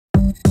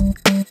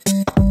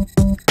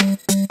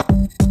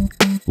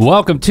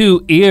Welcome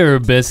to Ear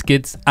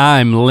Biscuits.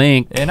 I'm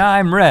Link. And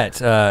I'm Rhett.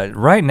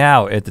 Right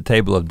now at the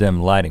table of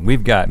dim lighting,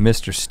 we've got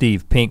Mr.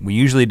 Steve Pink. We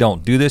usually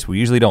don't do this. We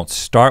usually don't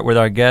start with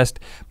our guest,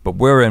 but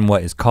we're in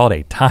what is called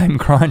a time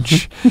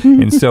crunch.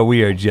 And so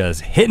we are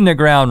just hitting the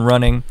ground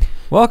running.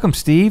 Welcome,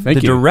 Steve, the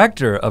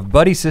director of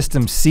Buddy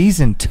System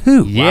Season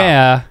 2.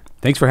 Yeah. Wow.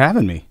 Thanks for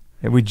having me.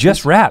 And we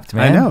just wrapped,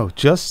 man. I know,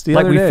 just the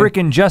other day. Like we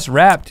freaking just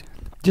wrapped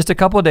just a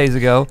couple of days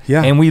ago.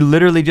 Yeah. And we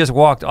literally just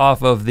walked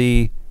off of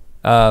the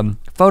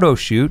photo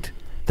shoot.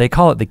 They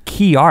call it the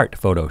key art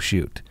photo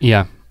shoot.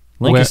 Yeah.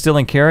 Link is still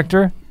in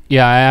character?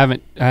 Yeah, I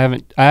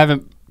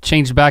haven't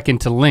changed back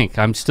into Link.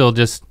 I'm still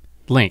just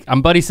Link.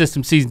 I'm Buddy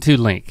System Season 2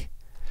 Link.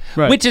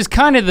 Right. Which is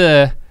kind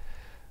of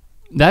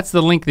that's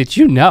the Link that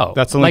you know.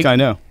 That's the Link I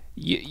know.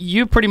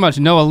 You pretty much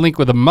know a Link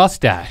with a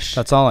mustache.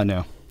 That's all I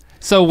know.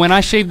 So when I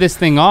shave this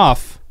thing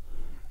off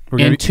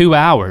in 2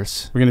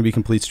 hours. We're gonna be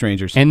complete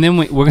strangers. And then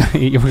we're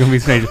gonna be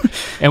strangers.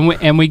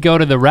 and we go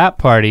to the wrap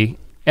party.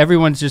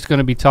 Everyone's just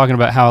gonna be talking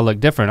about how I look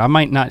different. I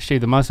might not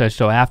shave the mustache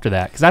till after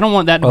that, because I don't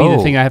want that to be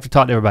the thing I have to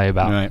talk to everybody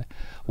about. Right.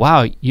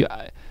 Wow, you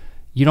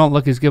don't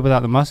look as good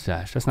without the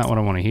mustache. That's not what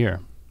I want to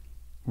hear.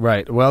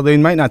 Right. Well, they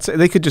might not say.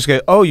 They could just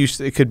go, "Oh,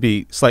 it could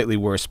be slightly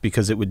worse,"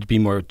 because it would be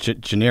more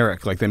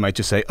generic. Like they might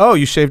just say, "Oh,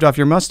 you shaved off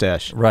your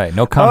mustache." Right.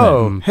 No comment.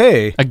 Oh,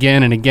 hey.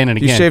 Again and again and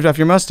again. You shaved off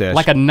your mustache.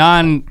 Like a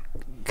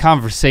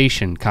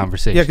non-conversation.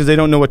 Yeah, because they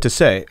don't know what to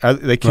say.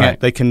 They can't. Right.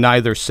 They can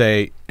neither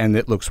say, "And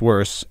it looks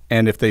worse,"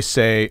 and if they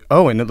say,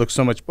 "Oh, and it looks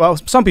so much," well,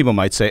 some people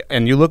might say,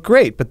 "And you look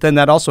great," but then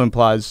that also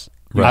implies.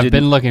 I've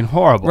been looking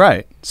horrible.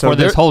 Right. So for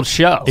this whole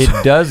show. It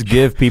does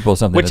give people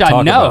something to talk about.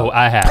 Which I know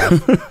I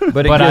have.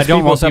 But it gives I don't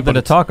people want something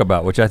to talk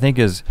about, which I think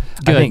is,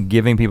 good. I think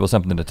giving people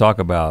something to talk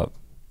about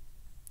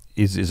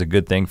is a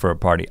good thing for a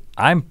party.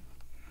 I'm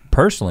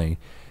personally,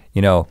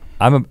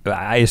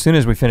 as soon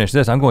as we finish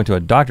this, I'm going to a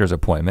doctor's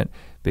appointment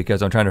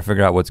because I'm trying to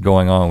figure out what's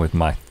going on with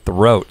my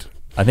throat.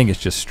 I think it's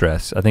just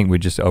stress. I think we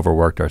just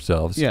overworked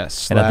ourselves.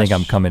 Yes. And I think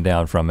I'm coming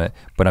down from it,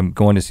 but I'm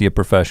going to see a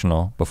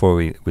professional before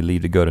we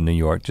leave to go to New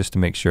York just to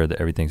make sure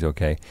that everything's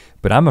okay.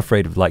 But I'm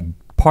afraid of like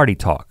party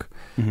talk.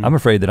 Mm-hmm. I'm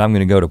afraid that I'm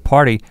gonna go to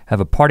have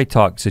a party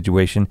talk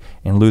situation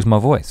and lose my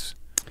voice.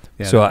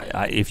 Yeah, so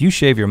if you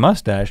shave your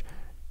mustache,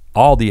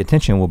 all the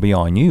attention will be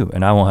on you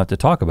and I won't have to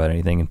talk about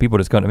anything and people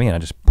just come to me and I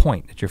just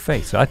point at your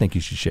face. So I think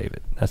you should shave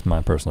it. That's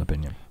my personal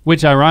opinion.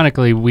 Which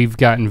ironically, we've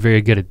gotten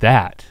very good at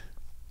that.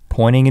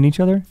 Pointing at each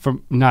other?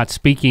 From not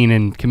speaking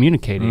and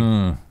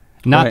communicating.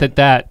 Not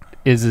that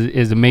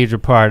is a major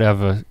part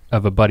of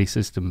a Buddy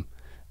System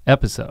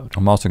episode.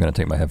 I'm also gonna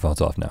take my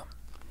headphones off now.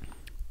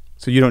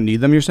 So you don't need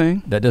them, you're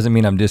saying? That doesn't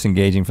mean I'm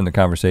disengaging from the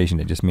conversation.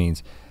 It just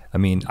means,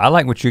 I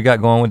like what you got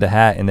going with the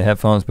hat and the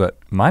headphones, but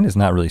mine is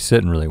not really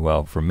sitting really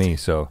well for me,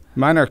 so.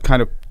 Mine are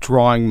kind of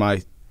drawing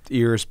my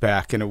ears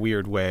back in a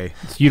weird way.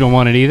 You don't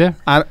want it either?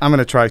 I'm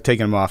gonna try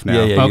taking them off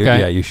now. Yeah,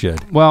 okay. You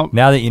should. Well,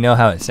 now that you know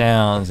how it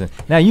sounds, and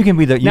now you can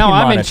be the. Now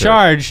I'm in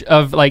charge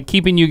of like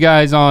keeping you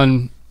guys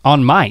on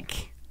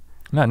mic.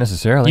 Not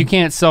necessarily. You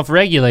can't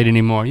self-regulate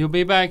anymore. You'll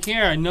be back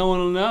here and no one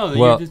will know that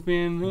you're just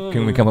being.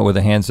 Can we come up with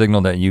a hand signal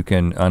that you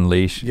can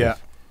unleash? Yeah,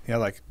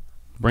 like.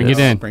 Bring it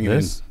in. Bring it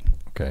in.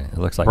 Okay, it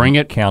looks like bring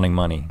it. Counting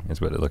money is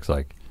what it looks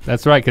like.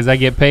 That's right, because I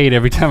get paid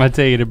every time I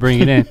tell you to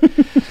bring it in.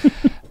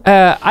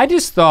 I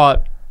just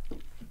thought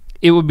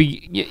it would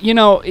be,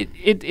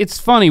 it's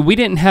funny. We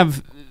didn't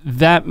have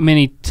that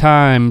many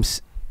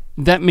times,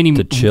 that many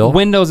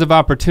windows of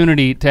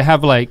opportunity to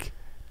have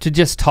to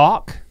just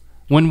talk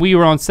when we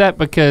were on set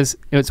because,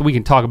 so we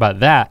can talk about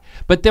that.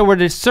 But there were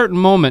just certain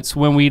moments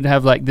when we'd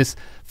have this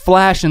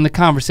flash in the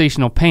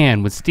conversational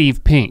pan with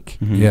Steve Pink.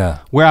 Mm-hmm.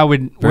 Yeah. Where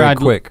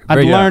I'd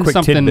learn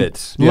something,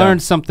 learn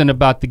something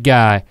about the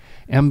guy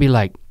and be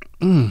like,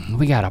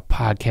 we gotta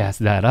podcast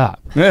that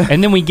up.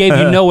 And then we gave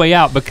you no way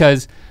out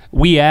because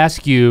we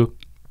ask you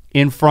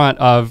in front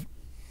of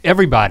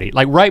everybody,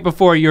 like right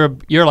before you're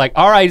like,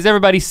 all right, is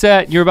everybody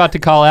set? You're about to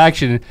call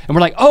action. And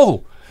we're like,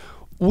 oh,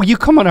 will you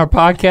come on our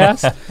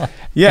podcast?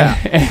 Yeah,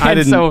 I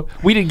didn't. So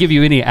we didn't give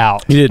you any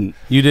out. You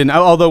didn't.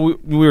 Although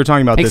we were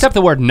talking about Except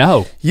the word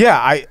no.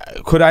 Yeah,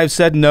 could I have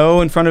said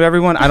no in front of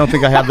everyone? I don't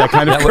think I have that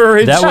kind of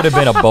courage. That would have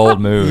been a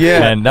bold move.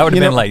 Yeah, and that would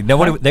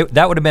have been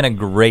that would have been a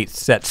great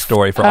set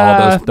story for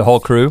all the whole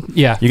crew.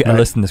 Yeah, you got to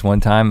listen. This one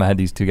time, I had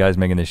these two guys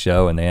making this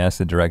show, and they asked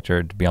the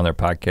director to be on their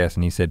podcast,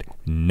 and he said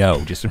no,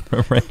 just.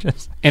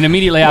 And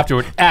immediately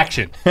afterward,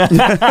 action.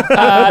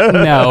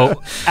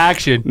 No,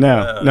 action.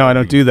 No, I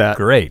don't do that.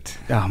 Great.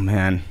 Oh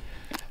man.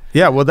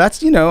 Yeah, well,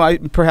 that's I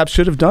perhaps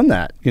should have done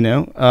that.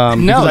 No, I've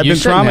been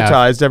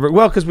traumatized ever.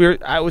 Well, because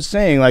I was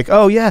saying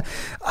oh yeah,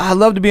 I'd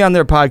love to be on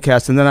their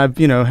podcast, and then I've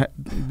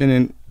been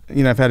in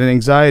I've had an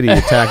anxiety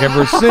attack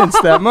ever since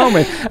that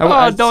moment.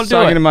 I was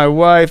talking to my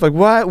wife, like,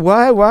 why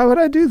would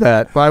I do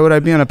that? Why would I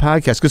be on a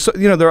podcast? Because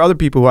there are other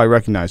people who I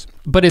recognize.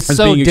 But it's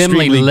so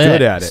dimly lit,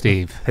 good at it.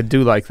 Steve. I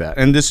do like that,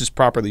 and this is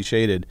properly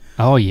shaded.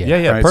 Oh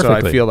yeah, right?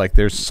 perfectly. So I feel like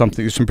there's some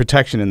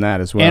protection in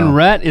that as well. And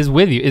Rhett is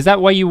with you. Is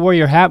that why you wore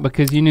your hat?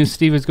 Because you knew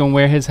Steve was going to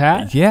wear his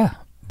hat? Yeah.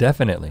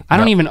 Definitely. I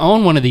don't even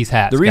own one of these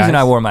hats. The reason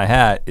guys. I wore my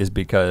hat is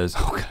because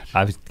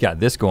I've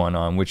got this going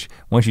on, which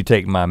once you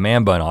take my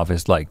man bun off,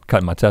 it's like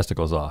cutting my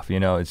testicles off.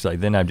 You know, it's like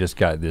then I've just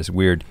got this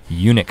weird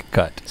eunuch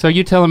cut. So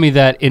you're telling me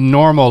that in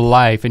normal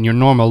life, in your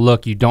normal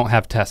look, you don't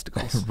have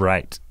testicles?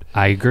 Right.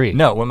 I agree.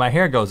 No, when my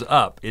hair goes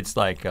up, it's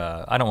like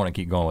I don't want to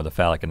keep going with a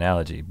phallic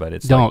analogy, but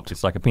it's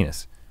like a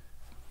penis.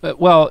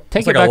 Well,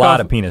 take it's it like back a lot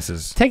off, of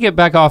penises. Take it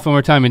back off one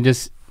more time and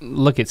just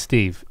look at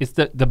Steve. It's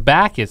the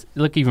back is,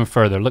 look even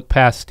further, look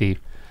past Steve.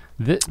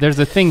 There's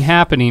a thing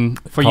happening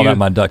for Call you. that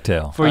my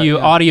ducktail. For you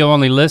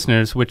audio-only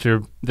listeners, which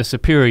are the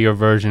superior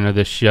version of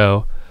this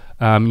show,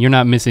 you're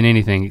not missing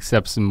anything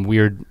except some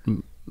weird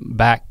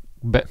back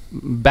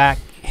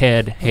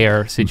head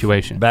hair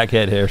situation.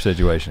 Backhead hair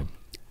situation.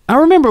 I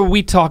remember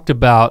we talked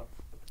about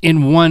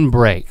in one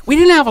break. We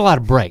didn't have a lot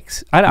of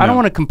breaks. I don't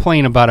want to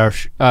complain about our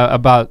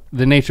about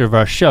the nature of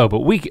our show,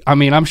 but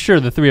I'm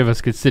sure the three of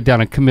us could sit down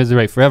and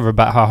commiserate forever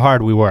about how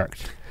hard we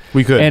worked.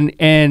 We could.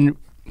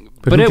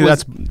 But it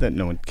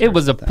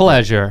was a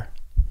pleasure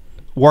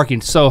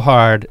working so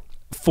hard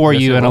for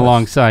you and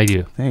alongside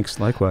you. Thanks,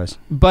 likewise.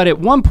 But at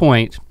one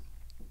point,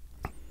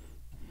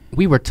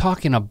 we were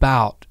talking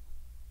about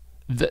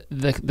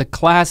the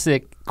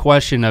classic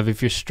question of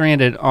if you're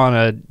stranded on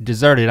a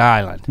deserted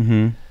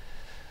island,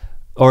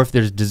 or if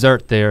there's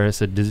dessert there,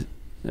 it's a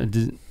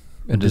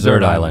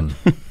dessert island.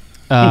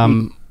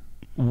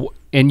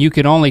 And you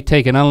could only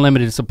take an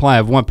unlimited supply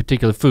of one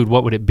particular food,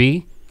 what would it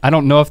be? I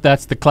don't know if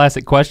that's the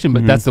classic question,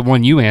 but that's the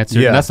one you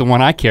answered. And that's the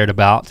one I cared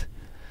about.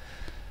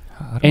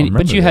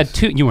 But you had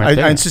two. You weren't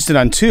there. I insisted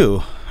on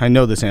two. I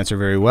know this answer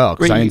very well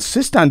because I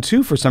insist on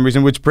two for some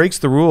reason, which breaks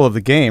the rule of the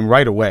game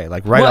right away.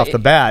 Like off the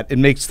bat, it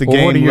makes the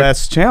game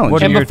less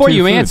challenging. And before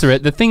you answer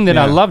it, the thing that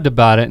I loved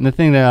about it, and the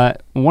thing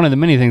that one of the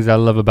many things I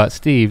love about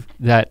Steve,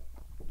 that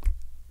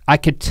I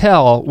could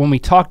tell when we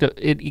talked,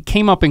 it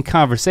came up in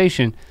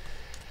conversation,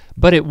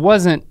 but it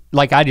wasn't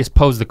like I just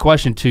posed the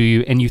question to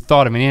you and you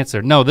thought of an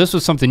answer. No, this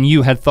was something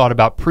you had thought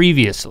about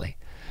previously.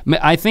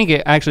 I think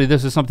actually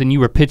this is something you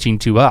were pitching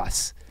to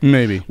us.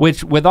 Maybe.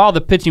 Which with all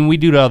the pitching we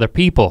do to other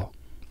people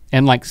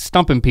and like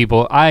stumping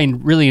people, I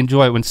really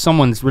enjoy it when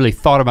someone's really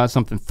thought about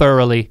something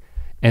thoroughly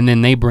and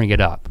then they bring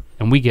it up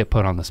and we get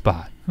put on the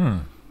spot.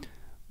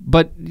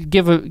 But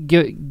give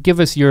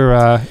us your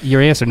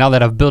answer now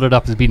that I've built it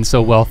up as being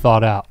so well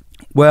thought out.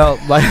 Well,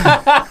 like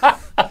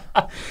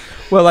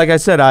I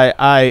said,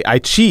 I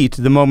cheat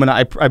the moment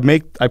I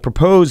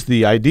propose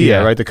the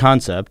idea, right? The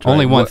concept.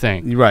 Only right? one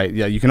thing. Right.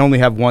 Yeah. You can only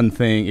have one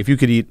thing. If you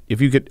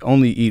could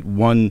only eat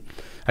one,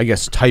 I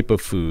guess, type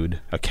of food,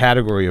 a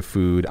category of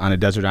food on a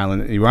desert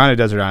island. You were on a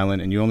desert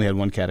island and you only had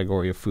one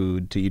category of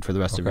food to eat for the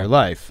rest of your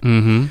life.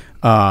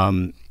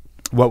 What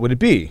would it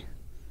be?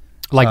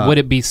 Like, would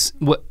it be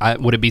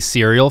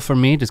cereal for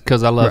me just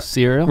because I love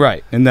cereal?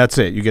 Right, and that's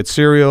it. You get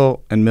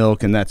cereal and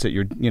milk, and that's it.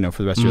 You're,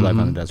 for the rest of your life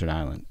on a desert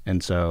island.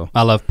 And so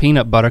I love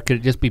peanut butter. Could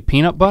it just be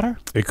peanut butter?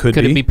 It could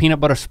it be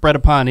peanut butter spread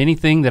upon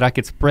anything that I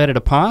could spread it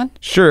upon?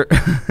 Sure,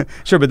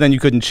 sure. But then you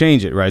couldn't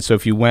change it, right? So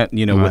if you went,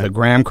 with a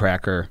graham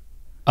cracker,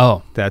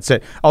 that's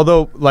it.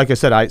 Although, like I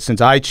said,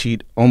 since I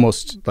cheat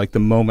almost like the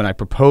moment I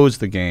propose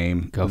the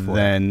game,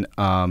 then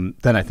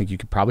I think you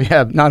could probably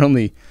have not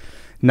only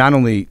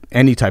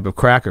any type of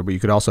cracker, but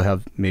you could also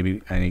have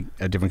maybe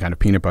a different kind of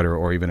peanut butter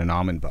or even an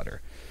almond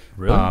butter.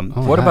 Really?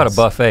 What about a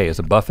buffet? Is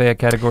a buffet a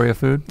category of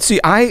food? See,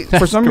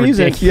 for some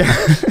reason,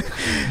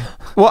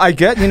 well, I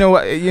get,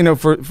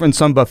 for in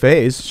some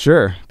buffets,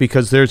 sure,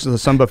 because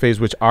there's some buffets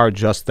which are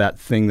just that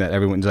thing that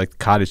everyone's like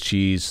cottage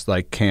cheese,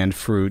 like canned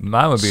fruit,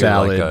 mine would be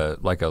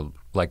salad. like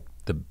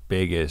the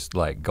biggest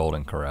like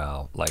Golden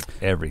Corral, like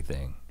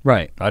everything.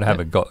 Right. I'd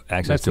have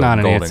access to not a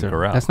an Golden answer.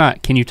 Corral. That's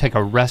not, can you take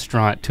a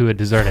restaurant to a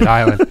deserted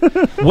island?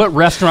 What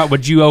restaurant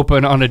would you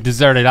open on a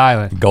deserted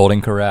island? Golden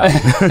Corral.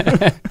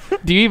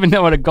 Do you even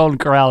know what a Golden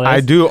Corral is?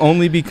 I do,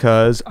 only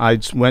because I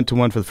just went to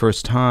one for the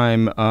first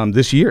time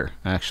this year,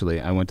 actually.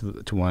 I went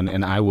to one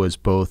and I was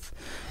both,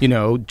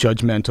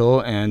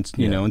 judgmental and,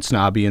 and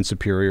snobby and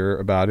superior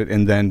about it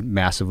and then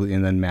massively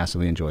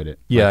enjoyed it.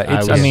 Yeah,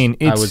 I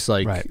was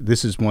like,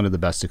 this is one of the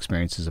best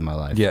experiences of my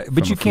life. Yeah,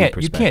 but you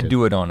can't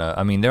do it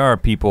on there are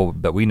people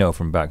that we know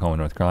from back home in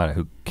North Carolina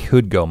who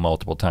could go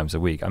multiple times a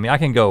week. I mean, I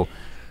can go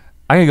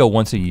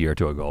once a year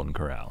to a Golden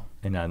Corral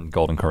and then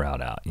Golden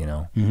Corralled out,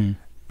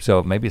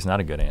 So maybe it's not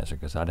a good answer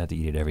because I'd have to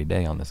eat it every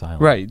day on this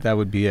island. Right, that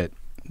would be it.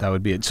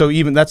 So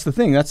even that's the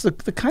thing. That's the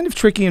kind of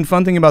tricky and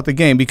fun thing about the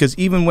game, because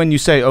even when you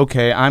say,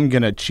 okay, I'm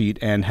gonna cheat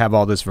and have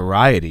all this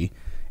variety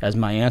as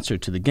my answer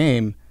to the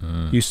game,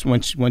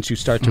 once you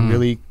start to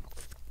really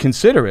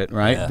consider it,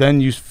 right, then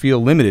you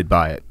feel limited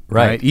by it.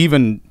 Right.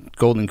 Even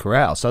Golden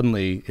Corral,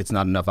 suddenly it's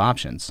not enough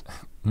options.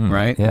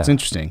 Right? Yeah. It's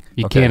interesting.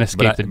 You can't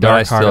escape the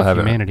dark heart of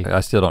humanity. I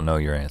still don't know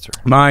your answer.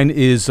 Mine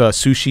is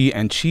sushi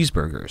and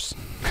cheeseburgers.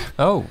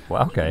 Oh,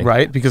 well, okay.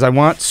 Right? Because I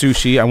want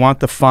sushi. I want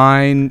the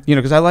fine,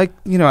 because I like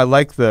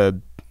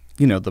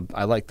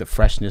the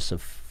freshness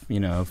of,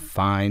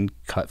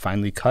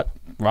 finely cut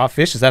raw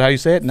fish. Is that how you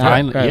say it?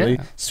 Finely,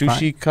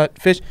 sushi cut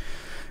fish.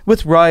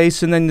 With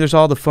rice, and then there's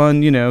all the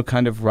fun,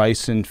 kind of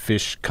rice and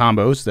fish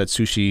combos that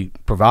sushi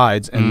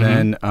provides,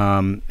 and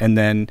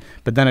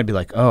but then I'd be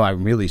like, oh,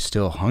 I'm really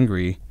still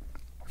hungry.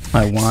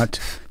 I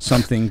want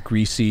something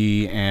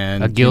greasy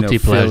and a guilty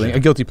pleasure. A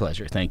guilty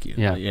pleasure. Thank you.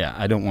 Yeah.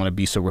 I don't want to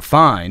be so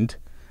refined.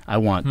 I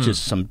want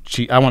just some.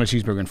 I want a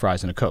cheeseburger and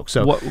fries and a Coke.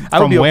 So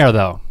from where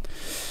though?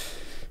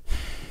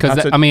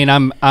 Because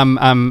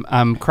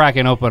I'm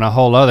cracking open a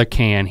whole other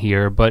can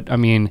here, but I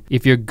mean,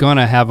 if you're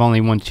gonna have only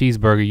one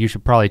cheeseburger, you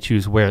should probably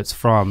choose where it's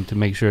from to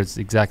make sure it's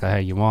exactly how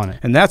you want it.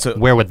 And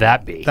where would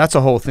that be? That's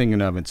a whole thing in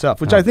and of itself,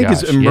 which I think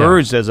has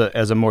emerged as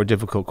a more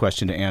difficult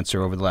question to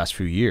answer over the last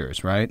few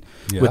years, right?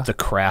 Yeah. With the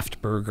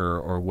craft burger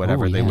or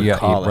whatever they would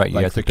call it. Right, you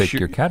have to pick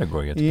your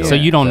category. So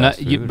you don't know,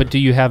 but do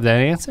you have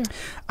that answer?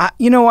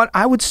 You know what?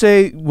 I would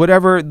say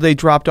whatever they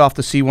dropped off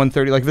the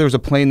C-130, like if there was a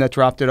plane that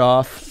dropped it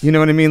off, you know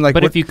what I mean? Like,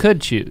 but if you could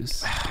choose.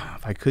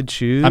 If I could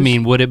choose, I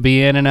mean, would it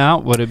be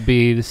In-N-Out? Would it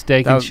be the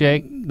Steak and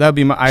Shake? That'd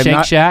be my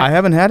Shake Shack. I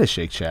haven't had a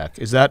Shake Shack.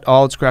 Is that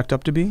all it's cracked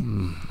up to be?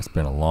 It's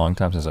been a long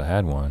time since I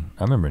had one.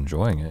 I remember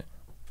enjoying it.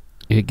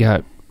 It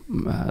got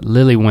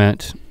Lily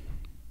went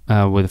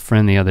with a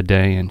friend the other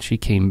day, and she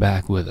came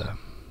back with a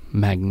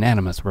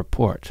magnanimous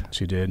report.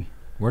 She did.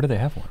 Where do they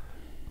have one?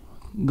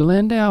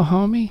 Glendale,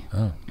 homie.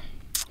 Oh.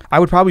 I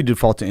would probably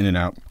default to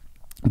In-N-Out,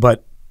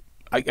 but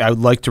I would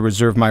like to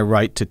reserve my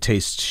right to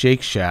taste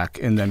Shake Shack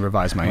and then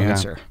revise my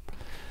answer.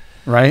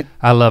 Right?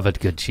 I love a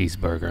good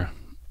cheeseburger.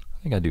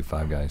 I think I do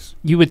Five Guys.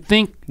 You would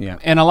think,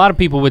 and a lot of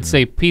people would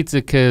say pizza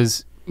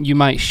because you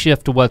might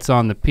shift what's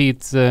on the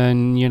pizza,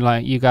 and you're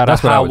like, you got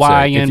That's a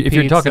Hawaiian pizza. If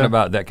you're talking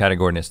about that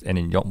category and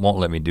you won't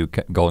let me do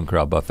Golden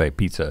Corral buffet,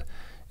 pizza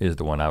is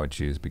the one I would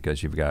choose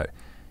because you've got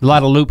a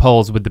lot of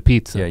loopholes with the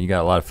pizza. Yeah, you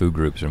got a lot of food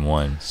groups in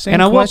one.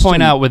 And I will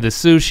point out with the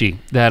sushi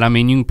that, I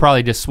mean, you can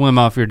probably just swim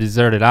off your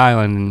deserted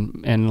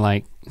island and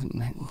like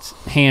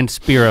hand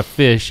spear a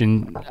fish,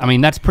 and I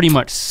mean, that's pretty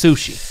much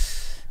sushi.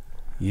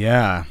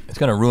 Yeah. It's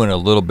gonna ruin a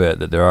little bit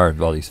that there are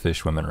all these fish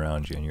swimming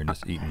around you and you're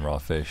just eating raw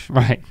fish.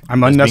 Right.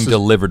 I'm being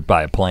delivered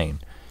by a plane.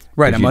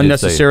 Right, I'm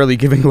unnecessarily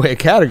giving away a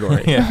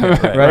category.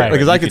 Right?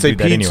 Because I could say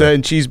pizza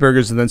and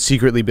cheeseburgers and then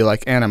secretly be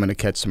like, and I'm gonna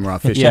catch some raw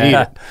fish and eat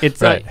it.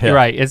 It's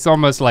right. It's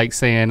almost like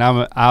saying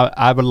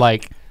I would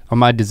like on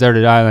my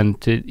deserted island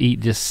to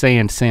eat just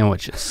sand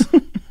sandwiches.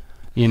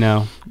 You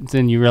know?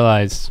 Then you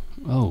realize,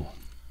 oh,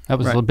 that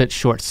was a little bit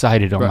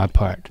short-sighted on my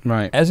part.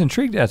 Right. As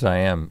intrigued as I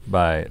am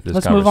by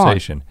this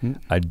conversation,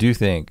 I do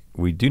think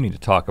we do need to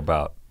talk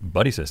about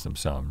buddy system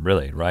some,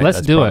 really, right?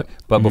 Let's do it.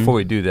 But before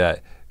we do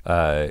that,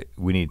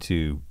 we need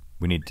to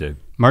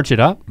merch it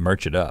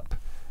up.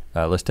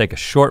 Let's take a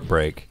short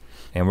break,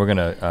 and we're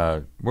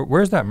gonna.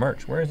 Where's that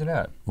merch? Where is it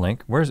at,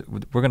 Link? We're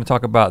gonna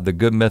talk about the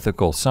Good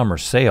Mythical summer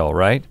sale,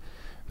 right?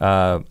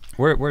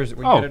 Where's it?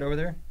 We get it over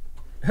there.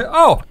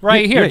 Oh,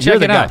 right here.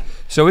 Check it out.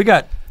 So we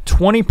got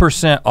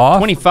 20%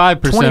 off.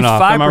 25%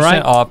 off. Am I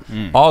right? 25% off.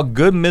 All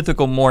Good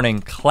Mythical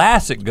Morning,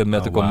 classic Good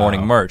Mythical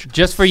Morning merch.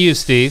 Just for you,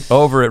 Steve.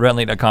 Over at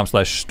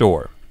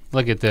rhettlink.com/store.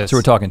 Look at this. So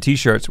we're talking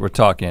t-shirts, we're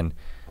talking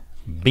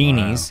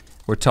beanies,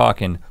 we're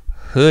talking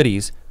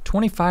hoodies,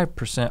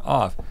 25%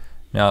 off.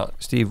 Now,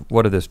 Steve,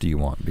 what of this do you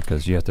want?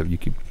 Because you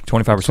keep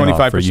 25%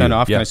 off for you. 25%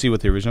 off. Can I see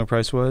what the original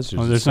price was?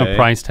 There's no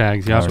price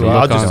tags. You have to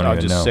look on it. I'll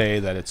just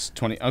say that it's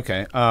 20.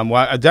 Okay.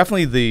 Well,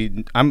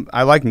 definitely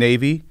I like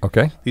navy.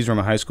 Okay. These are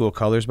my high school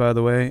colors, by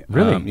the way.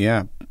 Really?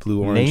 Yeah.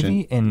 Blue, orange,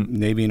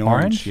 navy and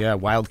orange. Yeah.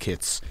 Wild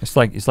Kits. It's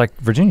like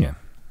Virginia.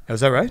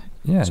 Is that right?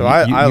 Yeah. So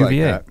I like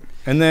that.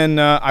 And then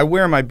I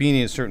wear my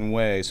beanie a certain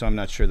way, so I'm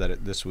not sure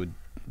that this would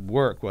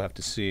work. We'll have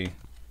to see.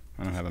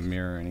 I don't have a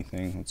mirror or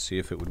anything. Let's see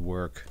if it would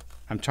work.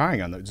 I'm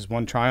trying on just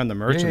one try on the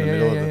merch in the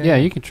middle of it. Yeah,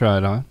 you can try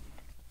it on.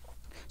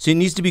 See, it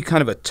needs to be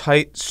kind of a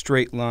tight,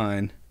 straight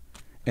line,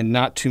 and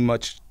not too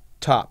much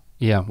top.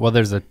 Yeah. Well,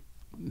 there's a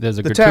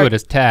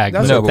gratuitous tag.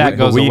 But if that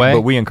goes away.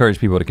 But we encourage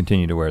people to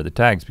continue to wear the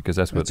tags because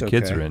that's what the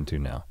kids are into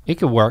now. It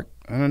could work.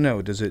 I don't know.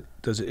 Is it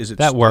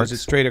that works? Is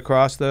it straight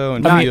across though?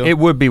 And I mean, it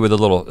would be with a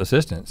little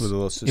assistance.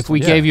 If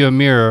we gave you a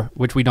mirror,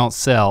 which we don't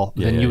sell,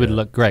 then you would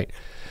look great.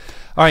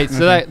 All right.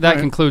 So that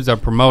concludes our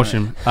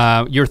promotion.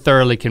 You're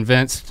thoroughly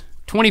convinced.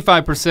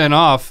 25%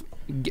 off.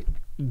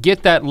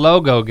 Get that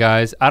logo,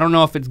 guys. I don't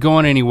know if it's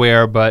going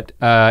anywhere, but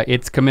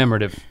it's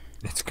commemorative.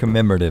 It's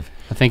commemorative.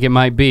 I think it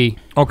might be.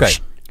 Okay.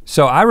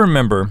 So I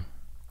remember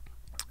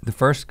the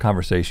first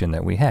conversation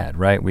that we had,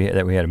 right? We had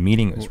a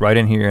meeting. It was right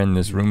in here in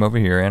this room over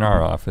here in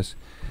our office.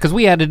 Because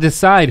we had to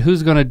decide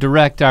who's going to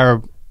direct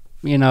our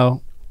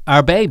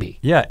baby.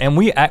 Yeah, and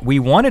we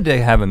wanted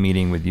to have a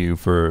meeting with you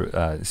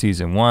for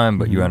season 1,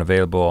 but you were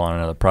unavailable on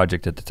another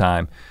project at the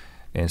time.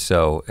 And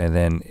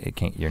then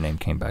your name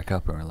came back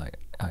up and we're like,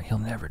 oh, he'll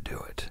never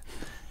do it.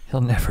 He'll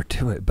never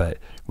do it, but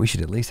we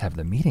should at least have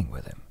the meeting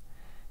with him.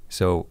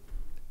 So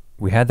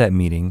we had that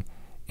meeting,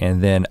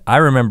 and then I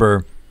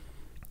remember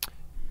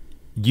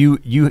you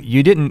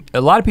didn't, a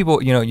lot of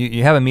people,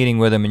 you have a meeting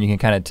with them and you can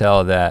kind of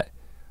tell that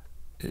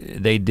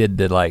they did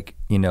the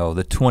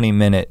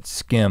 20-minute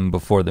skim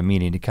before the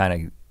meeting to kind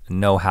of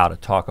know how to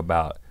talk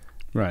about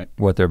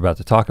what they're about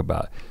to talk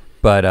about.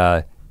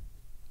 But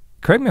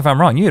correct me if I'm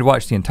wrong, you had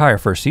watched the entire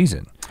first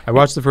season. I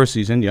watched the first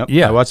season, yep.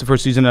 Yeah. I watched the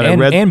first season and I And,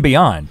 read. and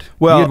beyond.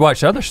 Well- you had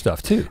watched other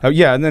stuff too.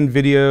 Yeah, and then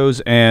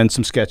videos and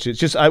some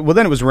sketches. Well,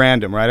 then it was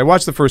random, right? I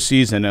watched the first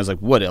season and I was like,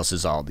 what else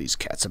is all these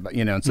cats about?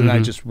 You know, and so then I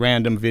just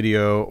random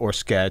video or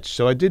sketch.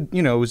 So I did,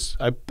 you know,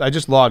 I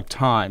just logged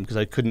time because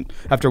I couldn't,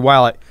 after a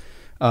while,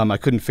 I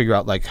couldn't figure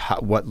out like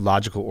what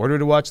logical order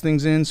to watch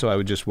things in, so I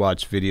would just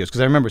watch videos. Because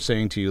I remember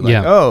saying to you,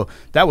 like, oh,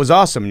 that was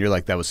awesome. And you're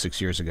like, that was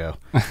 6 years ago.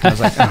 And I was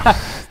like,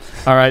 oh.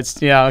 All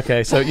right, yeah,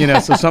 okay. So, you know,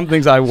 so some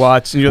things I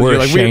watch. And We're you're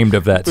like, ashamed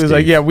of that, It was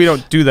like, yeah, we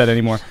don't do that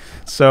anymore.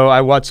 So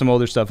I watched some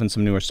older stuff and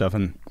some newer stuff,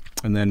 and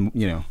then,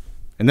 you know,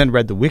 and then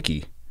read the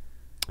wiki.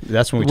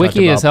 That's when we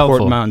Wiki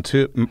talked about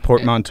is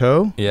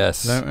portmanteau.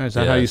 Yes. Is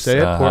that how you say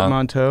it?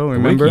 Portmanteau,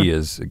 remember? Wiki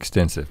is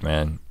extensive,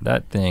 man.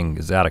 That thing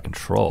is out of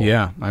control.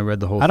 Yeah, I read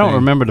the whole thing. I don't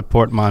remember the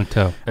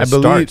portmanteau.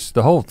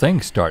 The whole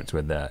thing starts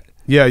with that.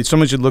 Yeah,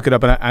 someone should look it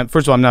up. And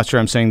first of all, I'm not sure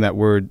I'm saying that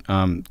word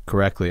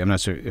correctly. I'm not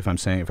sure if I'm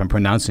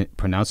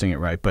pronouncing it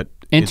right. But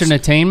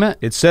Entertainment.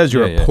 It says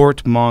you're a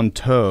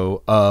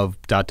portmanteau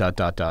of ...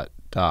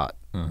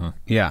 Mm-hmm.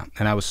 Yeah,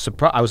 and I was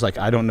surprised. I was like,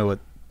 I don't know what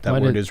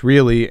that word is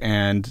really.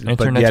 And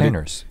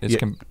entertainers.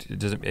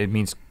 It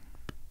means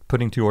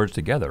putting two words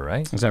together,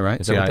 right? Is that right?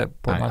 Is that what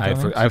that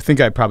portmanteau means? I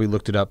think I probably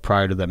looked it up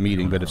prior to that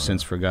meeting, but have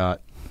since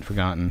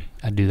forgotten.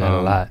 I do that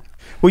a lot.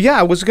 Well, yeah,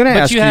 I was going to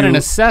ask you. But you had an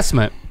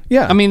assessment.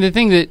 Yeah. I mean, the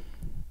thing that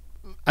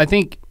I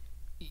think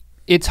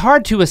it's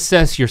hard to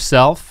assess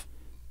yourself.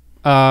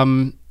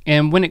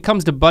 And when it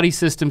comes to Buddy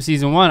System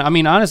Season 1, I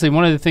mean, honestly,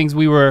 one of the things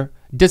we were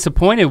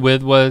disappointed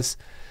with was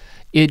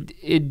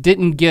it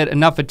didn't get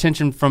enough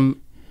attention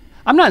from,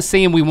 I'm not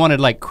saying we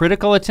wanted like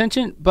critical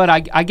attention, but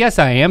I guess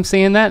I am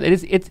saying that.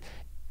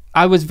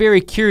 I was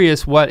very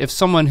curious what if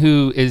someone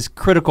who is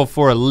critical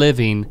for a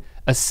living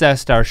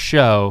assessed our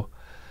show,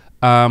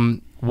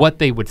 what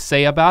they would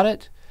say about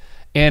it.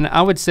 And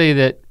I would say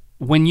that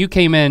when you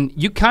came in,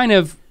 you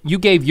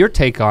gave your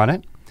take on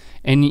it,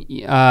 and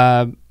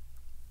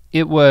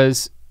it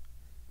was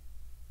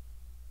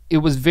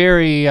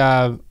very,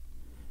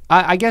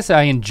 I guess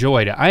I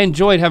enjoyed it. I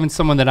enjoyed having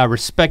someone that I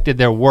respected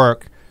their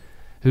work,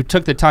 who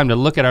took the time to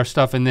look at our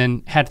stuff and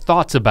then had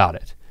thoughts about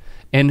it,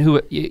 and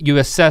who you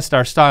assessed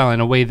our style in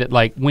a way that,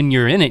 like, when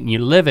you're in it and you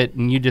live it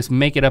and you just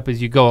make it up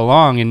as you go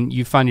along, and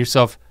you find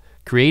yourself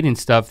creating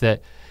stuff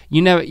that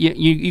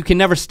you can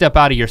never step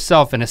out of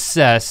yourself and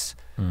assess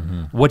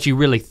what you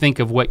really think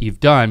of what you've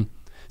done.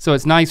 So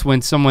it's nice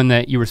when someone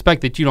that you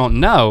respect that you don't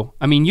know.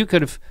 I mean, you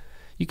could have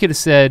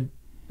said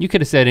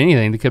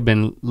anything that could have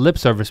been lip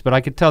service, but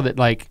I could tell that,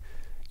 like,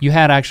 you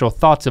had actual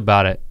thoughts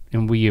about it,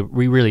 and we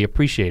really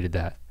appreciated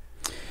that.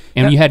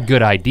 And you had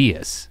good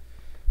ideas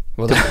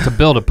to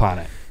build upon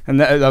it.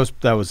 And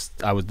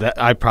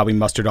I probably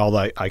mustered all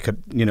that I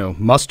could,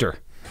 muster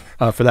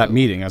for that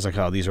meeting. I was like,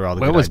 oh, these are all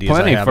the good ideas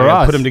I have.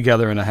 I put them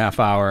together in a half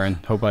hour and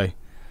hope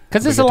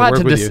because it's a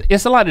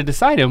lot to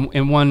decide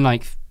in one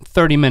like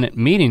 30-minute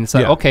meeting. It's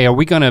like, okay,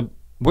 we're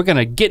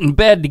gonna get in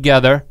bed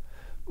together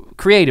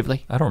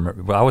creatively. I don't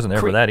remember. Well, I wasn't there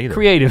for that either.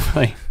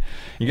 Creatively.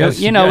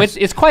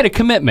 It's quite a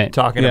commitment.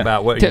 Talking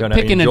about what you're going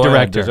to enjoy on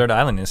a desert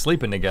island and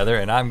sleeping together,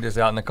 and I'm just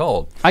out in the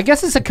cold. I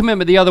guess it's a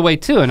commitment the other way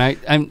too,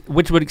 and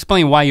which would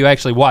explain why you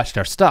actually watched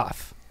our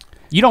stuff.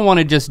 You don't want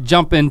to just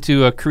jump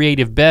into a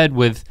creative bed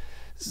with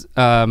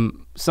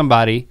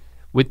somebody,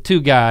 with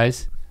two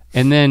guys,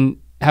 and then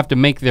have to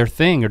make their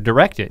thing or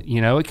direct it.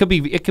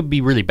 It could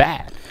be really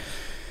bad.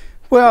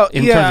 Well,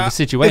 in terms of the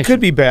situation, it could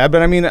be bad,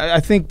 but I mean, I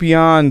think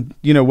beyond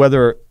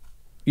whether.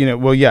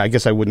 I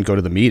guess I wouldn't go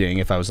to the meeting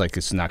if I was like,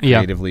 it's not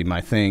creatively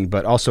my thing.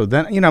 But also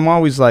then, I'm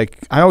always like,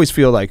 I always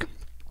feel like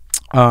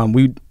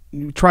we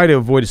try to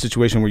avoid a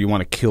situation where you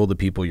want to kill the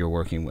people you're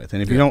working with.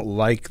 And if you don't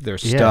like their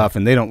stuff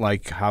and they don't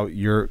like what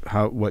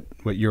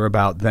you're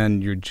about,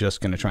 then you're just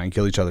going to try and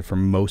kill each other for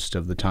most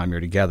of the time you're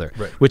together.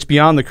 Right. Which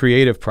beyond the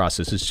creative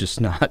process is just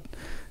not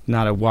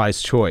a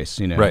wise choice,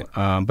 Right.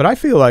 But I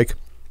feel like,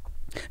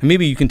 and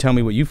maybe you can tell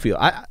me what you feel.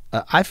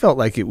 I felt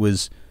like it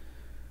was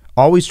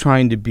always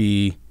trying to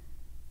be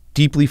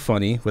deeply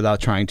funny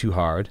without trying too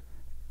hard,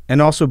 and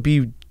also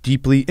be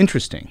deeply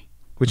interesting,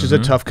 which is a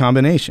tough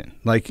combination.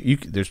 Like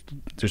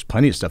there's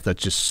plenty of stuff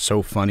that's just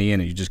so funny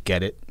and you just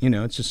get it.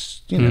 It's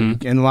just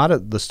and a lot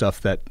of the stuff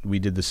that we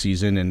did this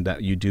season and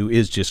that you do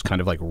is just kind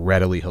of like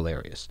readily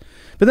hilarious.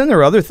 But then there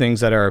are other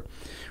things that are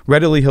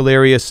readily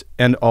hilarious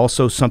and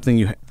also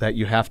something that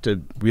you have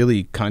to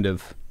really kind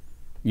of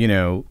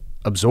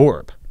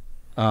absorb.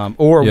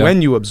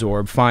 When you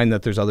absorb, find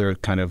that there's other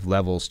kind of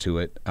levels to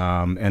it,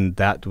 and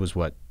that was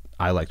what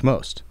I liked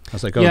most. I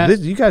was like,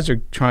 you guys are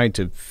trying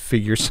to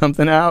figure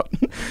something out.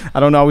 I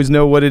don't always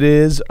know what it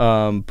is,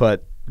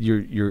 but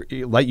you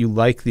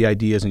like the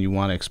ideas and you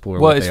want to explore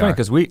what they are. Well, it's funny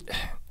because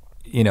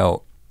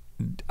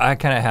I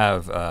kind of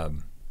have,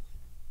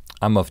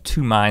 I'm of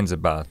two minds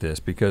about this,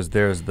 because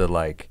there's the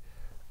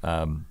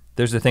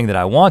thing that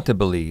I want to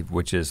believe,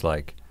 which is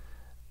like,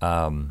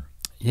 I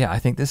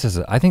think this is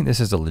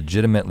a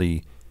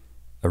legitimately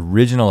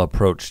original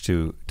approach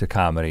to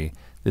comedy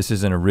this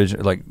is an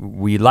original, like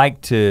we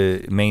like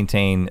to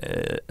maintain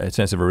a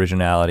sense of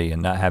originality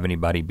and not have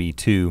anybody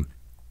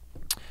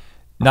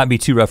not be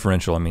too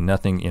referential. I mean,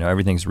 nothing,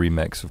 everything's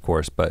remix, of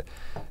course, but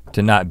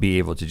to not be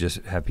able to just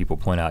have people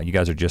point out, you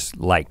guys are just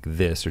like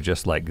this or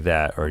just like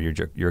that, or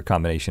you're a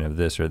combination of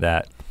this or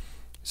that,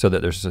 so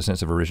that there's a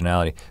sense of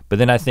originality. But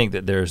then I think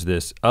that there's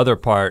this other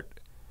part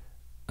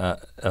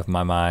of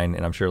my mind,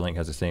 and I'm sure Link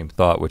has the same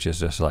thought, which is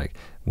just like,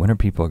 when are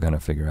people gonna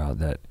figure out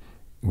that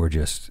we're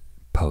just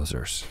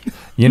posers?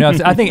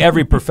 I think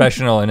every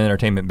professional in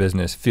entertainment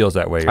business feels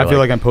that way. I feel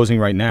like I'm posing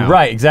right now.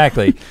 Right,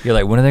 exactly. You're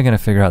like, when are they gonna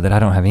figure out that I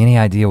don't have any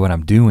idea what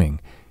I'm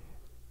doing?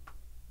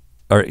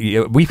 Or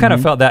we've kind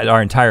of felt that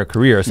our entire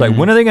career. It's like,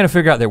 when are they gonna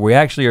figure out that we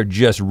actually are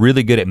just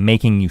really good at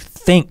making you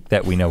think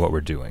that we know what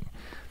we're doing?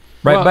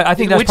 Right, well, but I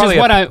think that's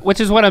which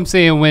is what I'm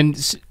saying when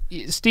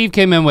Steve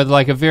came in with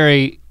like a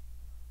very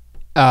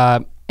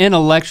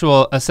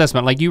intellectual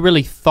assessment. Like you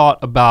really thought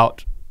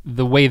about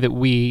the way that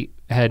we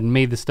had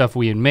made the stuff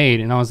we had made,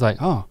 and I was like,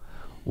 oh,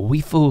 well, we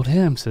fooled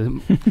him,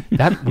 so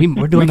that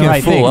we're doing the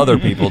right thing. We can fool other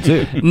people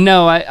too.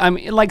 No, I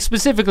mean, like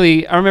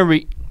specifically, I remember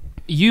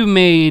you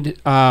made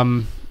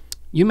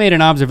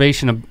an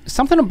observation of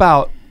something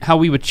about how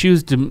we would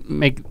choose to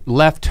make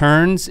left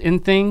turns in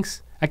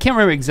things. I can't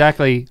remember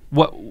exactly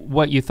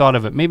what you thought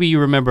of it. Maybe you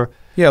remember.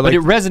 Yeah, but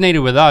it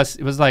resonated with us.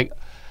 It was like,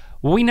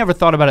 well, we never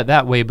thought about it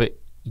that way, but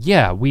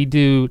yeah, we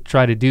do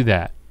try to do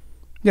that.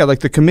 Yeah, like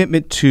the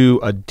commitment to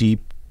a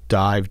deep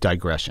dive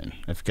digression,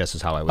 I guess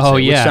is how I would say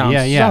it.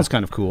 Which sounds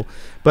kind of cool.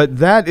 But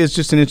that is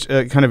just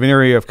kind of an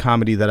area of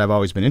comedy that I've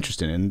always been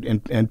interested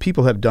in. And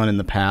people have done in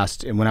the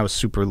past, and when I was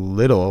super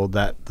little,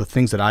 that the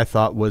things that I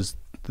thought was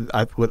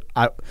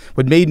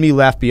what made me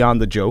laugh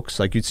beyond the jokes,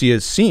 like you'd see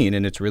a scene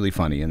and it's really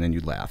funny and then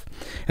you'd laugh.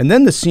 And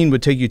then the scene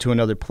would take you to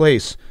another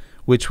place,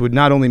 which would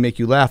not only make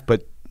you laugh,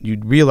 but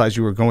you'd realize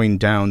you were going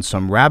down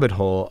some rabbit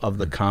hole of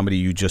the comedy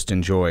you just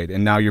enjoyed.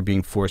 And now you're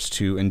being forced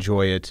to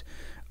enjoy it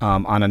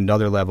on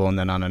another level and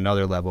then on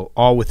another level,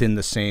 all within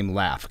the same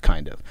laugh,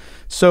 kind of.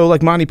 So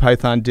like Monty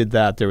Python did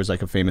that. There was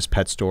like a famous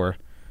pet store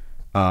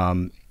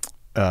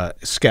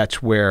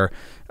sketch where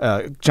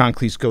John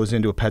Cleese goes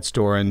into a pet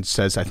store and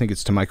says, I think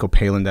it's to Michael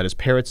Palin, that his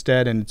parrot's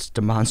dead, and it's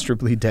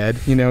demonstrably dead.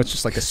 It's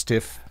just like a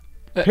stiff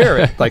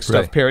parrot, like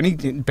stuffed parrot.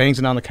 And he bangs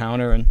it on the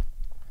counter and,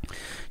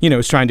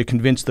 is trying to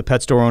convince the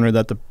pet store owner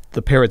that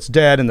the parrot's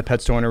dead, and the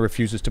pet store owner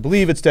refuses to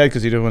believe it's dead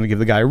because he doesn't want to give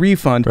the guy a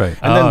refund. Right.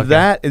 And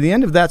then at the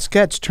end of that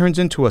sketch turns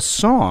into a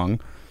song,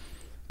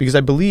 because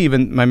I believe,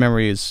 and my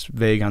memory is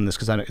vague on this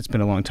because it's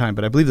been a long time,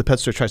 but I believe the pet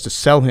store tries to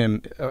sell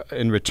him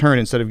in return,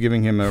 instead of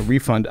giving him a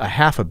refund, a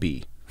half a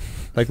bee.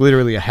 Like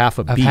literally a half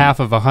a bee. A half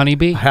of a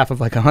honeybee? A half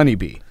of like a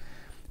honeybee.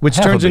 Which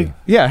turns in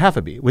half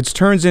a bee, which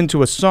turns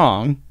into a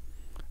song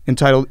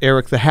entitled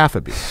Eric the Half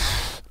a Bee.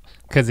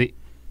 Because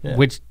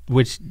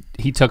which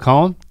he took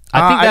home?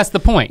 I think that's the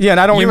point. Yeah,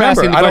 and I don't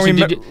remember.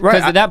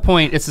 Because at that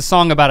point, it's a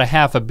song about a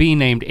half a bee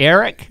named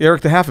Eric.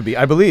 Eric the Half a Bee,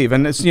 I believe.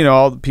 And it's,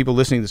 all the people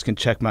listening to this can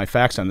check my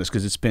facts on this,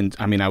 because it's been,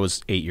 I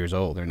was 8 years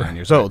old or 9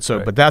 years old. So,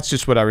 but that's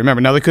just what I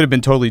remember. Now, they could have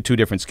been totally two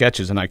different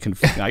sketches, and I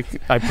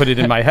put it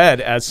in my head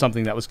as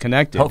something that was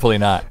connected. Hopefully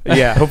not.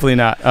 Yeah, hopefully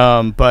not.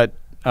 But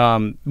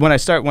when I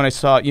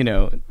saw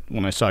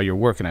your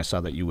work, and I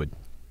saw that you would,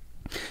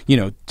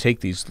 take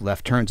these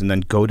left turns and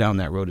then go down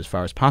that road as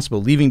far as possible,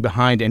 leaving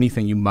behind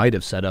anything you might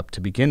have set up to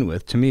begin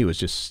with, to me was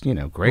just,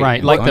 great.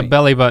 Right, like funny. The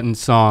Belly Button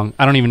song.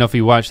 I don't even know if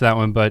you watched that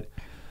one, but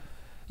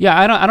yeah,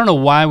 I don't know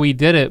why we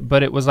did it,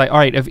 but it was like, all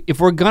right,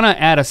 if we're gonna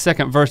add a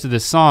second verse of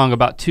this song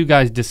about two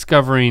guys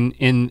discovering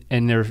in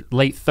their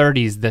late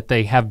 30s that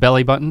they have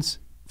belly buttons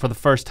for the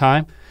first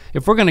time,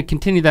 if we're gonna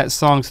continue that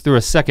song through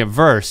a second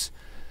verse,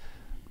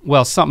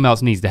 well, something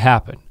else needs to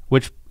happen,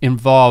 which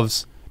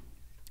involves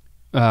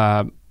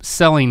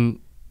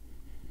selling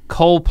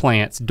coal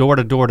plants door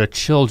to door to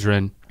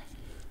children.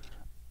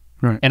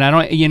 Right. And I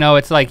don't,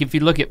 it's like if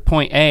you look at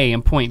point A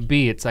and point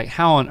B, it's like,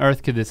 how on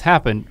earth could this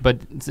happen?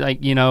 But it's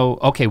like,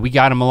 okay, we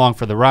got them along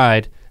for the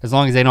ride as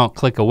long as they don't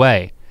click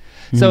away.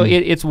 Mm-hmm. So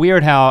it's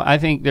weird how I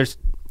think there's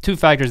two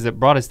factors that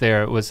brought us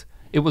there. It was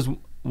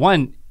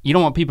one, you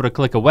don't want people to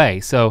click away,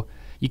 so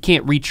you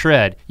can't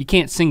retread. You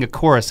can't sing a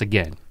chorus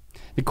again.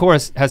 The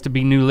chorus has to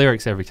be new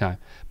lyrics every time.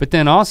 But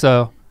then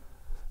also,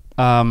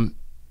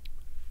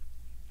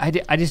 I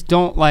just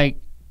don't like,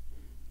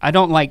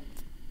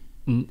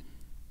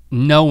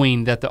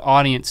 knowing that the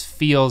audience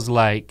feels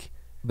like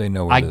they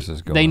know where this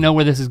is going. They know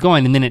where this is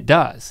going, and then it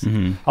does.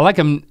 Mm-hmm. I like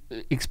them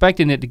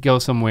expecting it to go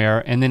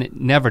somewhere, and then it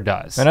never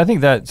does. And I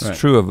think that's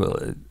true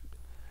of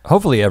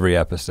hopefully every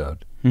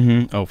episode.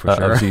 Mm-hmm. Oh, for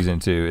sure. Of season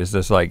 2. It's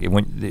just like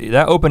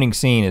that opening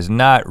scene is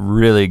not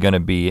really going to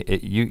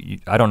be.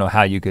 I don't know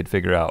how you could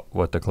figure out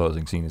what the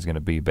closing scene is going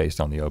to be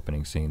based on the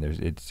opening scene.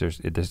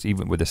 There's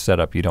even with the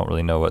setup, you don't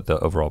really know what the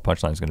overall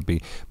punchline is going to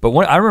be. But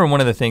I remember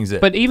one of the things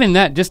that. But even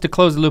that, just to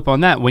close the loop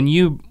on that,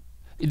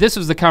 this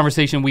was the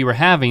conversation we were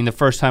having the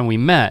first time we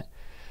met.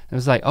 It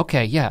was like,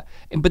 okay, yeah.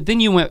 But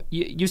then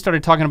you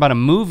started talking about a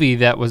movie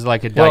that was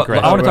like a digression.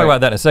 Well, I want to talk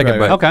about that in a second,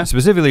 but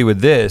specifically with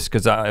this,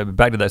 because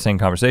back to that same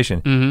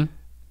conversation. Mm-hmm.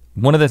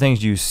 one of the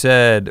things you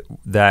said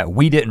that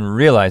we didn't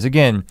realize,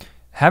 again,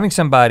 having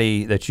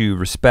somebody that you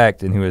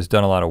respect and who has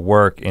done a lot of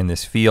work in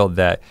this field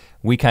that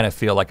we kind of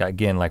feel like,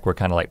 again, like we're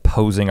kind of like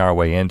posing our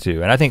way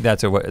into. And I think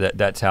that's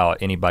how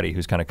anybody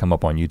who's kind of come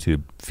up on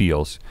YouTube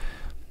feels,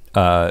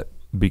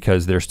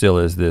 because there still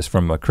is this,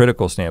 from a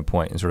critical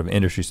standpoint and sort of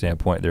industry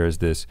standpoint, there is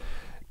this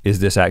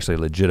actually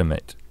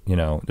legitimate? You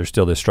know, there's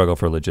still this struggle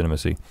for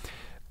legitimacy.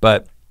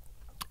 But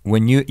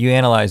when you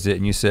analyzed it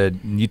and you said,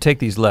 you take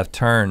these left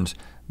turns,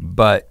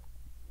 but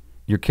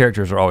your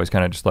characters are always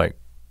kind of just like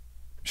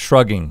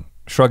shrugging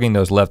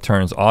those left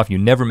turns off. You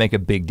never make a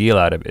big deal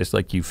out of it. It's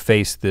like you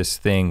face this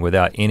thing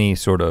without any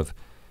sort of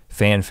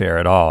fanfare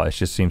at all. It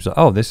just seems,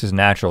 oh, this is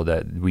natural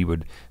that we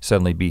would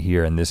suddenly be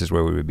here and this is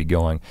where we would be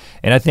going.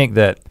 And I think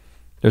that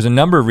there's a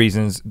number of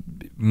reasons,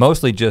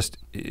 mostly just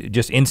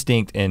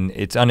instinct, and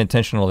it's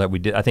unintentional that we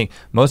did. I think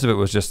most of it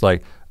was just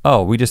like,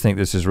 oh, we just think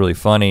this is really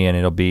funny, and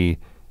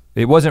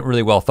it wasn't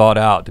really well thought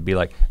out to be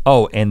like,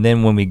 oh, and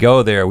then when we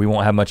go there, we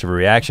won't have much of a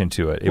reaction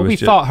to it. We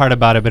thought hard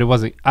about it, but it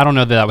wasn't, I don't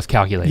know that was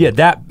calculated. Yeah,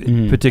 that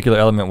particular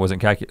element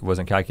wasn't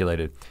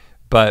calculated.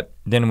 But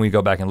then we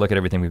go back and look at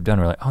everything we've done,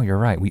 we're like, oh, you're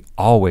right. We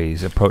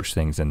always approach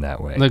things in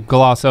that way.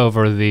 Gloss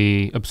over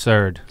the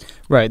absurd.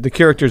 Right, the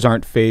characters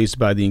aren't fazed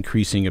by the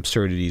increasing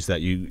absurdities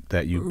that you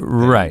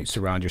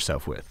surround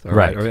yourself with.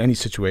 Right. Or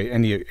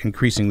any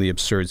increasingly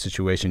absurd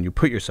situation you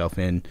put yourself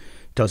in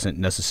doesn't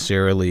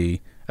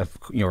necessarily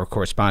or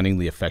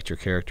correspondingly affect your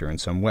character in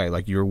some way.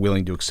 Like, you're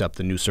willing to accept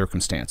the new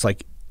circumstance,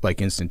 like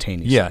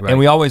instantaneously. Yeah, right? And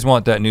we always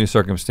want that new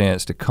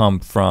circumstance to come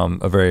from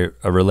a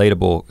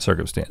relatable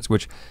circumstance,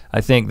 which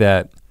I think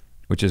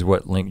which is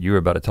what, Link, you were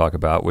about to talk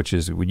about, which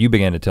is when you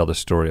began to tell the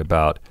story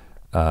about,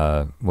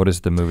 what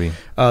is the movie?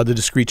 The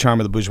Discreet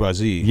Charm of the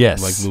Bourgeoisie.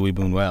 Yes. Like Louis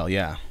Buñuel,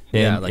 yeah.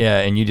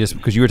 And you just,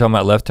 because you were talking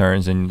about left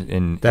turns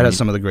and that has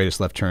some of the greatest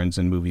left turns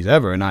in movies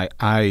ever. And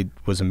I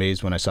was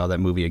amazed when I saw that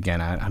movie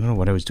again. I don't know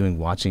what I was doing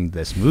watching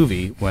this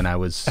movie when I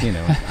was,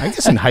 I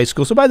guess in high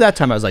school. So by that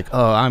time I was like,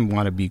 oh, I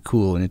want to be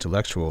cool and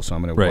intellectual. So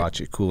I'm going to watch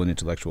cool and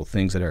intellectual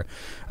things that are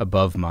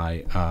above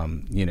my,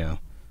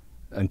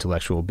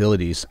 intellectual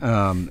abilities.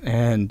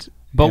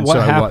 But what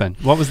happened?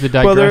 What was the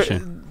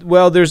digression?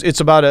 It's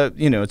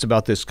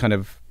about this kind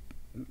of,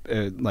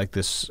 like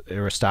this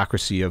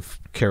aristocracy of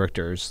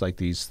characters, like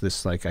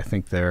I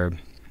think they're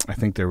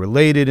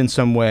related in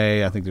some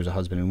way. I think there's a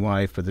husband and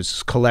wife, but there's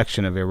this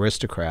collection of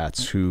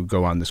aristocrats who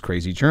go on this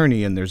crazy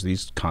journey, and there's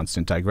these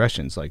constant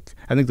digressions. Like,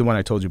 I think the one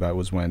I told you about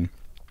was when,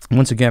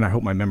 once again, I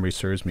hope my memory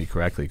serves me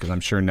correctly, because I'm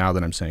sure now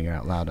that I'm saying it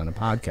out loud on a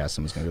podcast,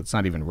 someone's going to go, it's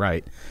not even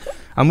right.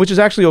 Which is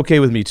actually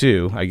okay with me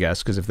too, I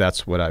guess, because if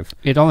that's what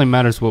it only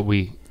matters what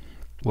we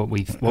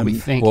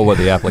think. Well, what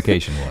the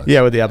application was.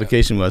 Yeah, what the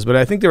application was. But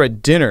I think they're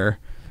at dinner,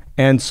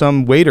 and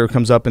some waiter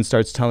comes up and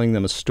starts telling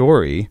them a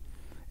story,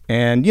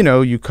 and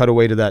you cut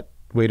away to that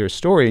waiter's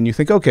story, and you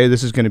think, okay,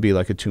 this is going to be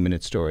like a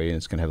 2-minute story, and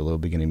it's going to have a little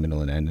beginning,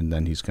 middle, and end, and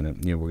then he's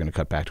going to, we're going to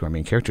cut back to our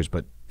main characters,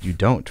 but you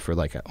don't for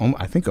like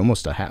I think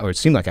almost or it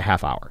seemed like a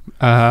half hour.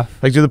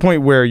 Like, to the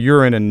point where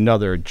you're in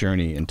another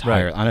journey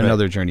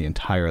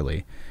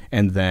entirely.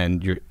 And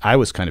then I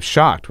was kind of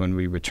shocked when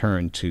we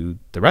returned to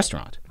the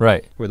restaurant.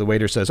 Right. Where the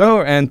waiter says,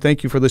 oh, and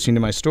thank you for listening to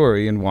my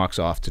story, and walks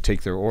off to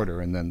take their order,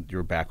 and then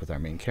you're back with our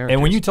main character.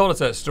 And when you told us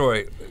that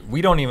story,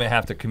 we don't even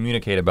have to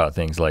communicate about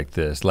things like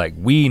this. Like,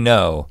 we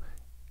know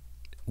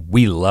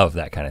we love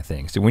that kind of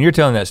thing. So when you're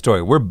telling that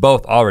story, we're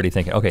both already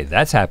thinking, okay,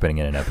 that's happening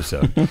in an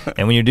episode.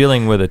 And when you're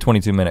dealing with a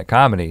 22-minute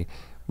comedy,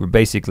 we're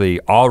basically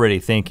already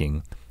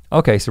thinking,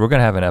 okay, so we're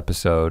gonna have an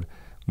episode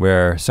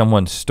where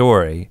someone's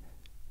story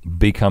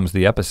becomes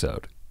the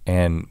episode,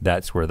 and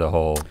that's where the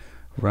whole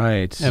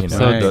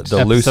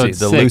the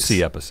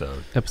Lucy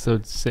episode,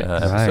 episode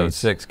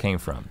 6 came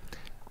from,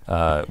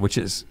 which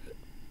is,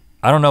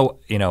 I don't know,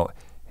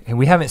 and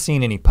we haven't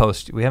seen any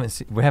we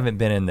haven't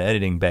been in the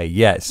editing bay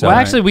yet. So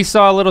actually, we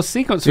saw a little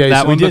sequence from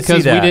that one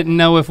because we didn't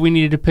know if we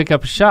needed to pick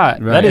up a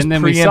shot. Right. That is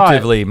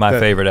preemptively my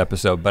favorite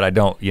episode, but I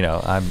don't,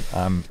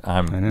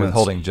 I'm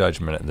withholding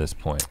judgment at this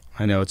point.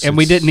 I know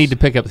we didn't need to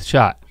pick up the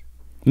shot.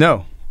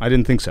 No. I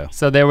didn't think so.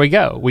 So there we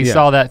go. We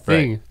saw that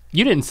thing. Right.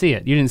 You didn't see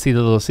it. You didn't see the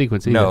little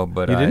sequence either. No,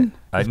 but you didn't?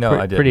 I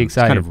did. Pretty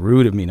exciting. It's kind of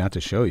rude of me not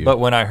to show you. But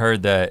when I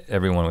heard that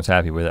everyone was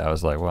happy with it, I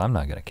was like, well, I'm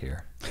not gonna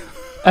care.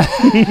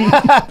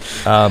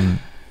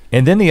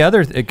 And then the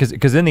other,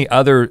 because then the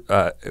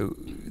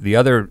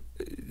other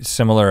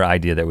similar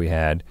idea that we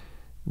had,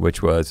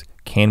 which was,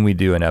 can we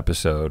do an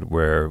episode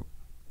where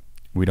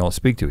we don't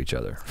speak to each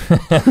other?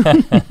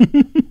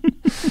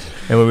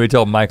 And when we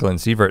told Michael and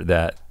Sievert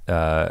that,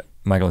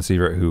 Michael and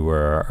Sievert, who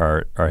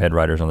were our head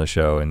writers on the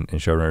show and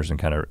showrunners, and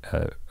kind of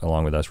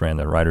along with us ran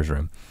the writer's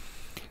room,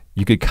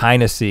 you could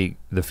kind of see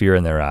the fear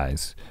in their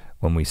eyes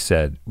when we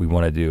said we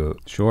want to do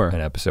an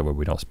episode where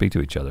we don't speak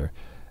to each other.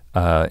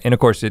 And of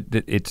course,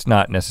 it's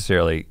not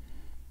necessarily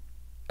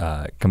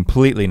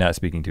completely not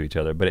speaking to each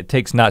other, but it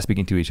takes not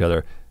speaking to each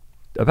other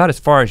about as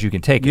far as you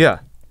can take it. Yeah,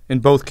 in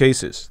both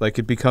cases. Like,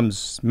 it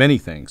becomes many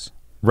things.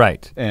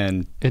 Right.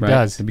 And it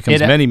does. It becomes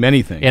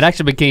many things. It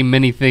actually became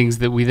many things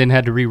that we then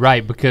had to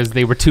rewrite because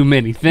they were too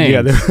many things.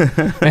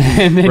 Yeah,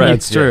 and then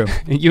that's true.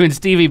 You and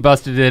Stevie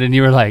busted it, and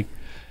you were like,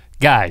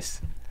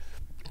 guys,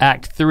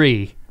 Act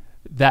 3,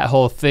 that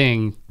whole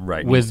thing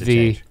with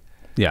the. Change.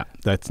 Yeah,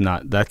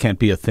 that can't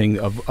be a thing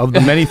of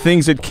the many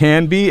things it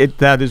can be.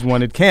 That is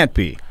one it can't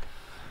be.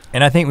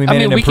 And I think we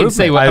made an improvement. We can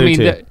say,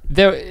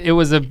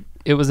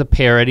 it was a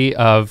parody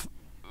of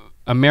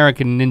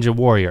American Ninja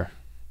Warrior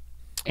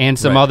and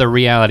some other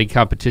reality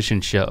competition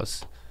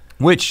shows.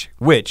 Which,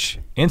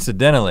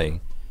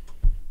 incidentally.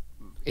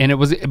 And it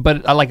was,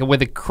 but like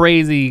with a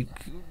crazy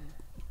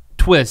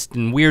twist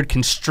and weird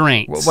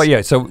constraints. Well,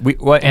 yeah, so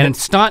and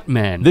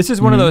stuntmen. This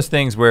is one of those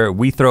things where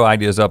we throw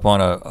ideas up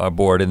on a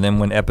board, and then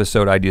when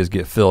episode ideas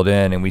get filled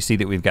in and we see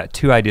that we've got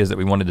 2 ideas that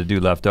we wanted to do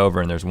left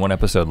over and there's 1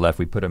 episode left,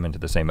 we put them into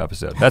the same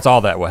episode. That's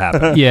all that will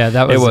happen. Yeah,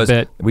 that was a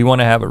bit. We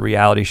want to have a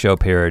reality show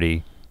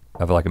parody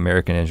of like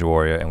American Ninja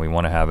Warrior, and we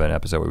want to have an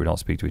episode where we don't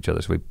speak to each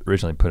other, so we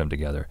originally put them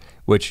together,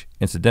 which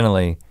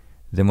incidentally,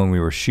 then when we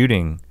were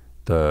shooting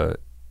our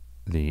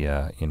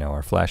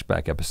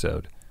flashback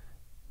episode,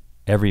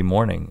 every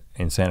morning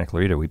in Santa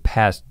Clarita, we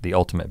passed the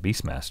Ultimate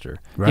Beastmaster.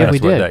 Right. Yeah,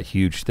 That's we what did. that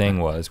huge thing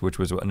was, which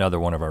was another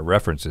one of our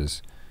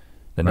references.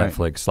 The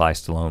Netflix Sly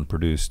Stallone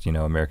produced,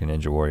 American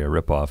Ninja Warrior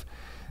ripoff.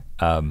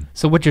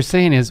 So what you're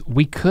saying is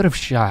we could have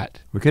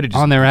shot. We could have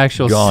just on their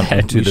actual gone set.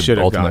 into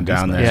the Ultimate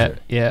down Beastmaster.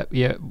 there.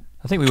 Yeah.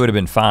 I think we would have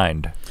been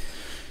fined.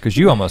 Because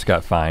you almost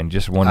got fined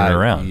just wandering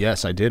around.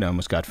 Yes, I did. I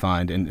almost got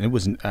fined, and it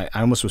was. I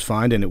almost was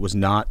fined, and it was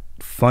not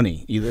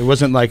funny either. It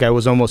wasn't like I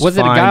was almost. Was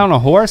fined. it a guy on a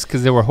horse?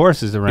 Because there were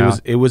horses around.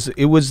 It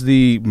was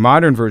the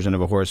modern version of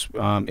a horse,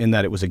 in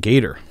that it was a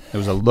gator. It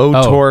was a low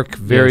torque,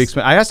 very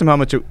expensive. I asked him how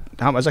much.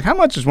 I was like, how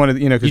much is one of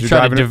the, because you you're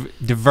tried to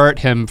divert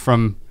him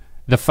from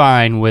the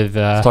fine with.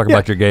 Let's talk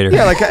about your gator.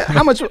 Yeah, like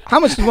how much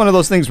does one of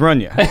those things run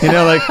you?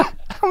 Like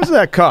how much does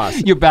that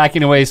cost? You're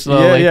backing away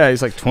slowly. Yeah.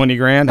 He's like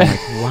 $20,000. I'm like,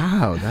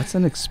 wow, that's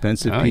an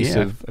expensive piece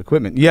of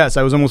equipment. Yes,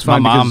 I was almost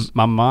fined because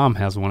my mom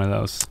has one of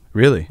those.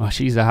 Really? Oh,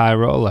 she's a high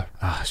roller.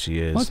 Ah, she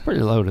is. Well, it's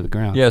pretty low to the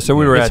ground. Yeah, so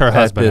we were it's at her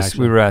husband, this.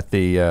 actually. We were at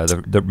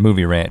the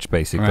movie ranch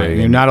basically. Right.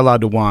 You're not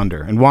allowed to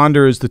wander, and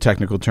wander is the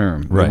technical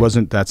term. Right.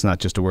 That's not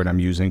just a word I'm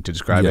using to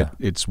describe it.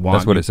 It's wander.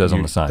 That's what it says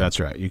on the sign. That's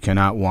right. You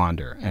cannot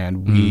wander,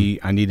 and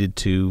I needed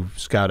to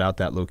scout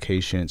the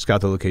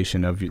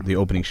location of the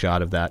opening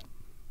shot of that,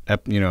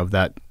 of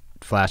that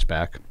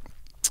flashback,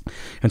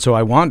 and so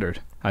I wandered.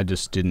 I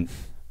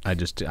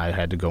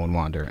had to go and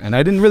wander, and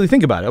I didn't really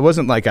think about it. It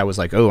wasn't like I was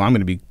like, oh, I'm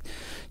going to be.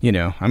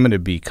 I'm going to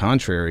be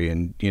contrary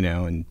and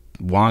and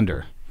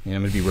wander. I'm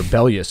going to be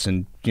rebellious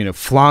and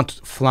flaunt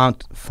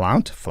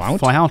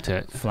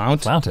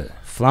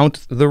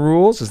the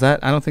rules. Is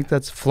that? I don't think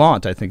that's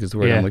flaunt. I think is the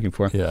word I'm looking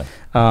for. Yeah.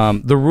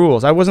 The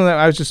rules. I wasn't.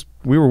 I was just.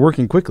 We were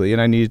working quickly,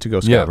 and I needed to go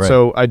scout. Yeah, right.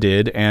 So I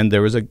did, and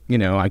there was a.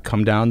 I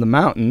come down the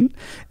mountain,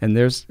 and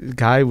there's a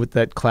guy with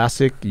that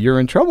classic "you're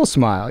in trouble"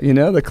 smile.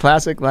 The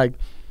classic like.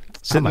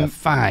 I'm gonna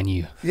fine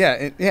you.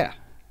 Yeah,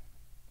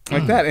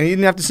 like that, and he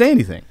didn't have to say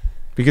anything.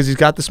 Because he's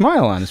got the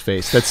smile on his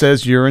face that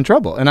says you're in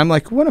trouble, and I'm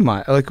like, what am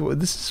I? Like,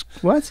 this is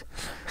what?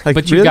 Like,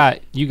 but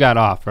really? you got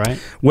off,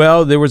 right?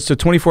 Well, there was a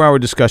 24-hour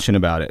discussion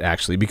about it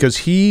actually, because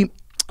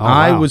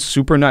I was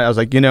super nice. I was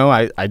like,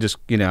 I just,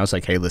 I was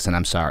like, hey, listen,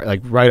 I'm sorry.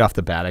 Like right off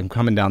the bat, I'm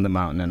coming down the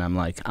mountain, and I'm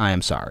like, I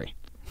am sorry.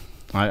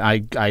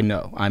 I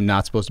know I'm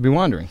not supposed to be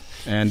wandering,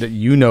 and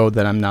you know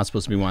that I'm not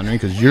supposed to be wandering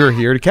because you're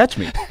here to catch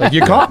me. Like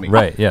you caught me,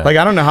 right? Yeah. Like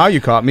I don't know how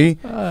you caught me,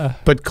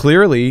 but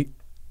clearly.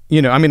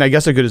 I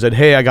guess I could have said,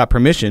 hey, I got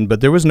permission, but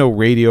there was no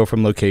radio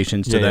from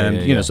locations to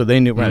them, so they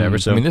knew whatever.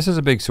 So this is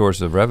a big source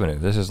of revenue.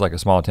 This is like a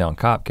small town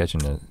cop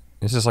catching it.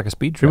 This is like a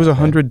speed trap. It was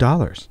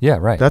 $100. Yeah,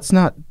 right. That's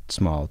not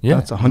small. Yeah.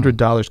 That's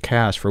 $100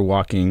 cash for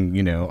walking,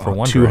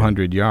 for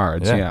 200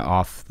 yards,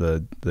 off the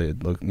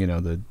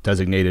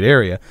designated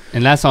area.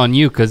 And that's on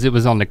you because it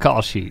was on the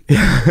call sheet.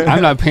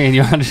 I'm not paying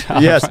you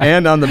 $100. Yes,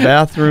 and on the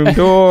bathroom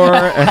door.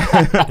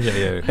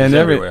 And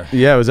everywhere.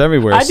 Yeah, it was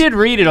everywhere. I did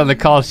read it on the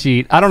call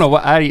sheet. I don't know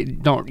what, I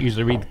don't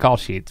usually read the call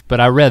sheets, but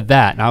I read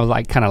that and I was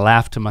like, kind of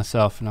laughed to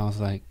myself and I was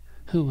like,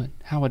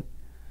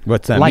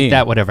 what's that like mean?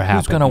 that would ever happen?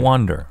 Who's gonna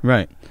wander?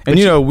 Right. And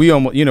we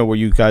almost, where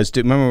you guys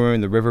did, remember we were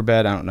in the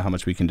riverbed? I don't know how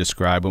much we can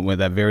describe, but with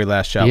that very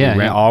last shot,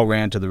 we all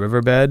ran to the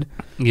riverbed.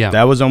 Yeah.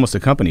 That was almost a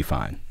company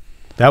fine.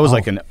 That was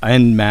like an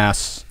en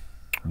masse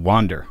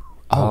wander.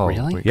 Oh,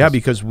 really? Yeah,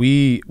 because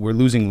we were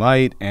losing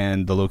light,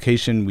 and the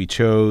location we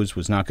chose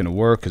was not going to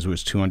work because it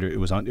was 200.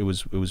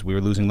 We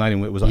were losing light,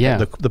 and it was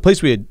the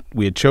place we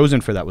had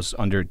chosen for that was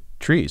under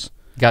trees.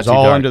 It was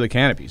all under the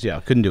canopies. Yeah,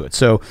 couldn't do it.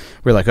 So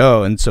we're like,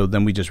 and so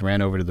then we just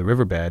ran over to the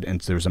riverbed, and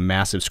there was a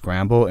massive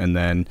scramble, and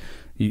then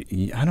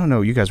I don't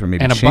know, you guys were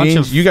maybe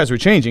changing. You guys were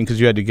changing because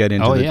you had to get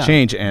into the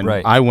change, and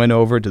I went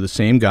over to the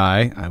same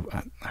guy.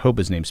 I hope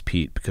his name's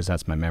Pete because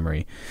that's my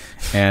memory,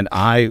 and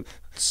I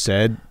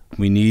said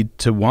we need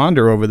to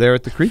wander over there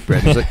at the creek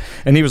bed.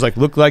 And he was like,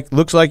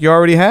 looks like you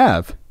already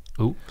have.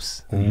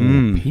 Oops.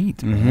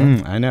 Pete,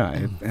 man. I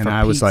know. And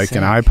I was like,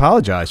 and I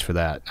apologize for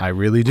that. I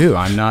really do.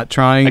 I'm not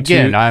trying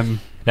Again, I'm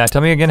Now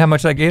tell me again how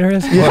much that gator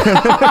is.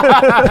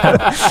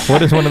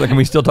 What is one of the? Can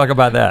we still talk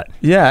about that?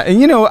 Yeah, and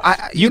you know,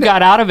 you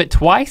got out of it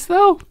twice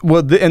though.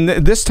 Well,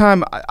 this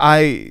time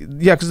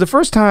because the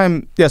first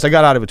time, yes, I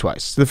got out of it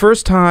twice. The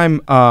first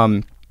time,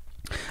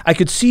 I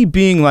could see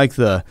being like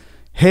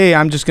hey,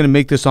 I'm just going to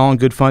make this all in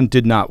good fun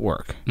did not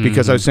work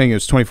because I was saying it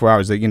was 24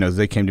 hours that,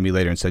 they came to me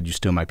later and said, you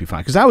still might be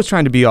fine. Because I was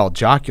trying to be all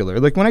jocular.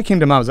 Like when I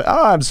came to Mom, I was like,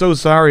 oh, I'm so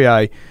sorry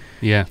I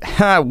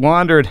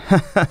wandered.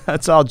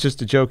 That's all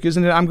just a joke,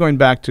 isn't it? I'm going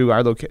back to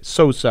our location.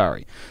 So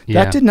sorry.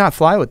 Yeah. That did not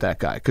fly with that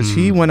guy because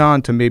he went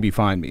on to maybe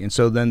find me. And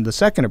so then the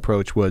second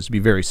approach was to be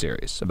very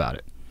serious about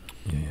it.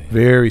 Yeah.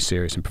 Very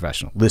serious and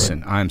professional.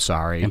 Listen, I'm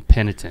sorry. And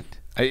penitent.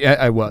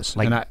 I was.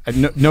 Like,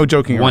 and no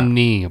joking around. One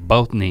knee,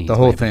 both knees. The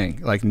whole thing.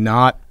 Like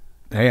not,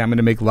 hey, I'm going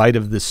to make light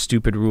of this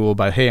stupid rule,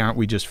 but hey, aren't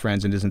we just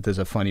friends and isn't this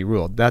a funny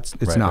rule?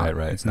 It's not.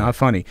 Right. It's not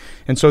funny.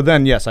 And so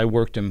then, yes, I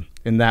worked him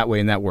in that way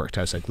and that worked.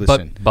 I was like,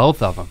 listen. But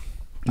both of them.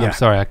 Yeah. I'm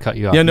sorry I cut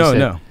you off. Yeah,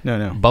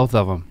 no. Both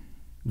of them,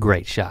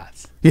 great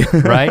shots.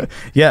 Right?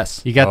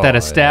 Yes. You got that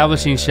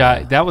establishing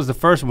shot. That was the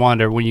first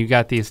wander when you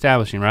got the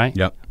establishing, right?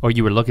 Yep. Or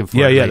you were looking for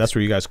it. Yeah, that's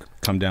where you guys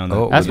come down.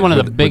 That's one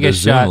of the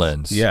biggest shots.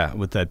 Lens. Yeah,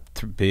 with that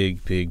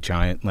big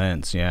giant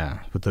lens. Yeah,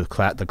 with the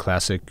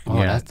classic. Oh,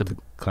 yeah, that's the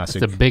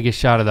classic. That's the biggest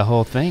shot of the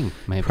whole thing,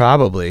 maybe.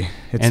 Probably.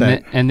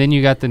 And then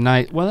you got the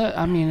night. Well,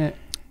 I mean,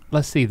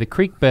 let's see, the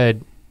creek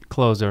bed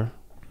closer.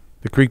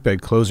 The creek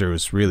bed closer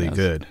was really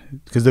good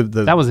because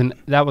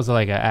that was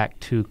like an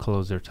Act 2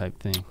 closer type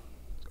thing.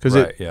 Because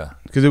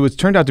it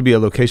turned out to be a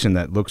location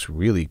that looks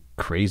really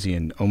crazy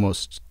and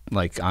almost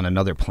like on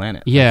another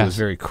planet. Yeah, like it was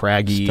very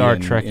craggy, Star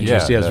Trek.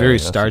 Yeah, it was very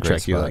Star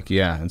Trek. You're like,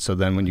 and so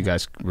then when you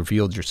guys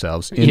revealed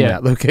yourselves in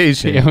that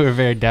location, we were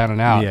very down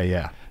and out.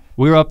 Yeah.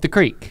 We were up the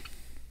creek.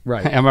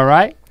 Right. Am I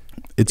right?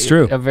 It's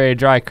true. A very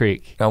dry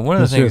creek. Now, one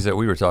of the things that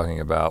we were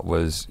talking about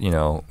was,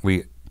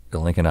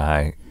 Link and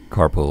I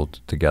carpooled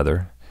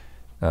together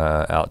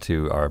out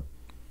to our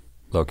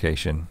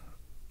location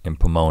in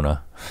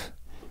Pomona,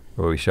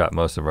 where we shot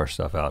most of our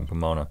stuff out in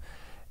Pomona.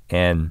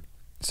 And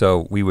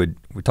so we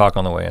talk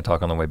on the way and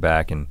talk on the way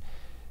back, and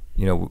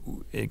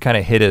it kind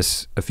of hit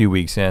us a few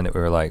weeks in that we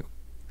were like,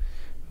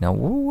 now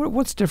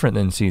what's different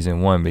than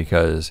season 1?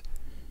 Because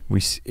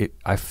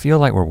I feel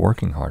like we're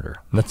working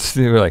harder.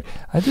 We're like,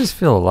 I just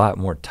feel a lot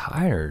more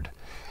tired.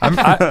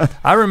 I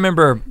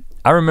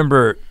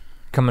remember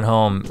coming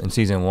home in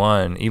season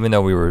 1, even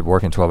though we were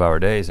working 12-hour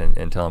days,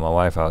 and telling my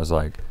wife, I was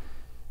like,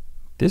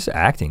 this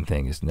acting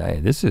thing is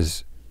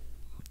nice.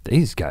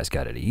 These guys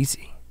got it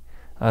easy.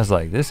 I was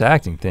like, this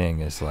acting thing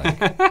is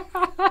like,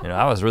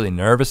 I was really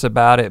nervous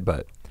about it,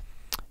 but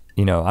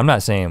I'm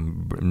not saying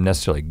I'm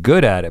necessarily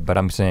good at it, but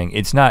I'm saying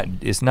it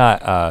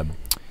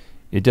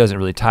doesn't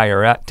really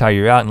tire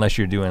you out unless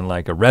you're doing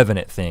like a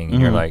Revenant thing,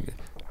 and you're like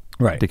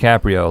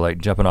DiCaprio, like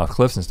jumping off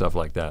cliffs and stuff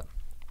like that.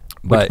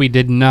 Which we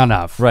did none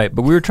of. Right,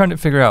 but we were trying to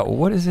figure out,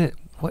 what is it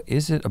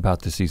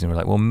about this season? We're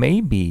like, well,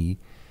 maybe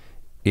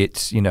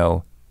it's,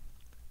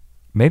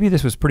 maybe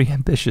this was pretty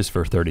ambitious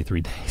for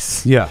 33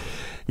 days. Yeah.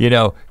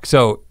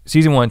 So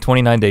season 1,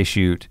 29-day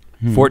shoot,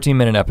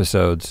 14-minute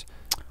episodes,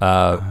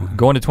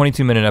 going to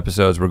 22-minute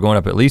episodes. We're going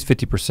up at least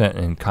 50%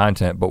 in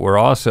content, but we're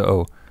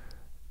also,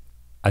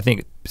 I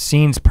think,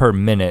 scenes per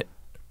minute,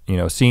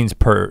 scenes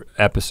per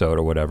episode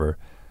or whatever,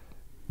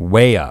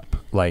 way up,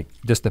 like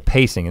just the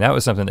pacing. And that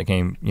was something that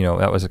came,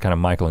 that was kind of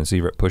Michael and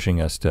Severett pushing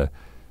us to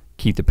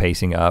keep the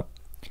pacing up.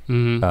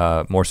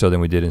 More so than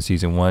we did in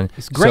season 1.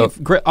 It's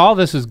great. All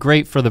this is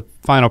great for the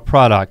final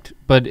product,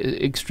 but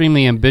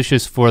extremely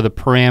ambitious for the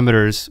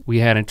parameters we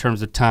had in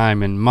terms of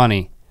time and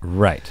money.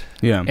 Right.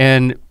 Yeah.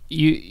 And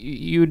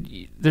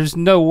you there's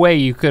no way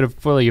you could have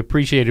fully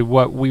appreciated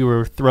what we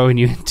were throwing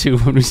you into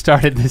when we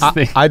started this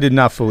thing. I did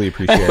not fully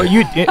appreciate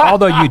it. But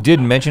although you did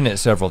mention it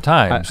several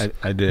times.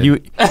 I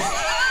did.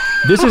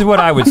 This is what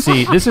I would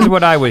see. This is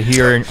what I would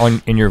hear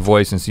in your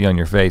voice and see on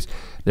your face.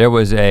 There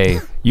was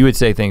you would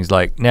say things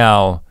like,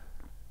 now,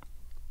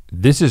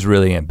 this is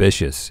really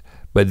ambitious,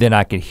 but then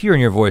I could hear in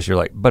your voice, you're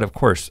like, but of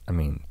course, I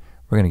mean,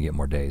 we're gonna get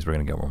more days, we're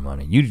gonna get more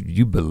money.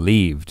 You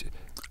believed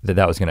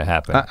that was gonna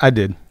happen. I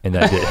did. And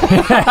that did.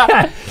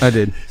 I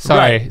did.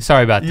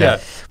 Sorry about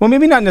that. Well,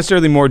 maybe not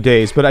necessarily more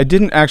days, but I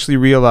didn't actually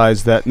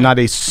realize that not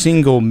a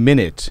single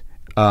minute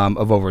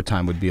of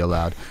overtime would be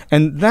allowed.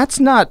 And that's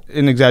not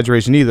an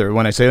exaggeration either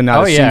when I say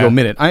not a single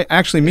minute. I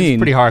actually mean it's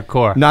pretty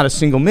hardcore. Not a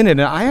single minute.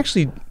 And I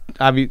actually,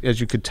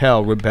 as you could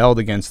tell, rebelled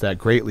against that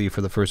greatly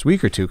for the first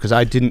week or two, because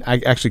I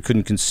actually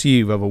couldn't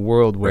conceive of a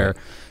world where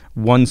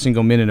one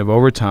single minute of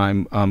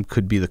overtime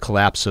could be the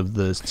collapse of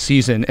the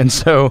season. And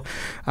so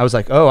I was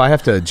like, I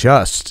have to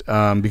adjust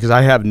because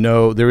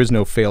there is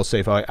no fail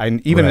safe.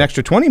 Even an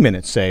extra 20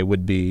 minutes, say,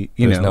 would be,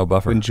 no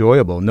buffer.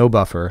 Enjoyable, no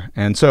buffer.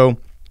 And so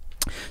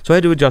I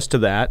had to adjust to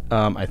that,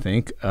 I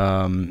think.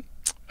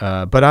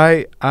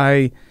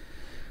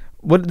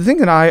 But the thing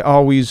that I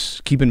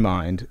always keep in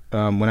mind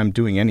when I'm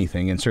doing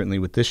anything, and certainly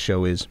with this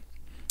show, is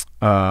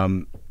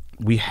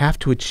we have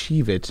to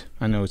achieve it.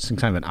 I know it's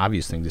kind of an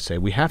obvious thing to say.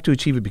 We have to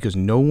achieve it because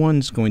no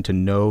one's going to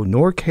know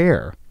nor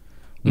care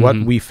what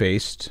we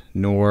faced,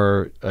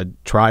 nor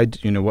tried,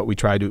 what we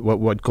tried to,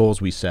 what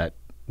goals we set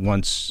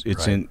once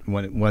it's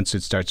once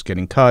it starts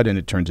getting cut and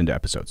it turns into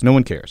episodes. No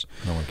one cares.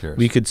 No one cares.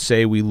 We could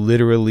say we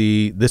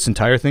literally, this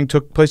entire thing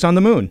took place on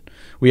the moon.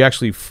 We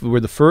actually were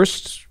the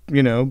first,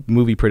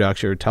 movie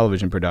production or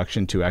television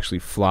production to actually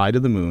fly to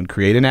the moon,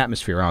 create an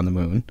atmosphere on the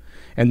moon,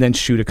 and then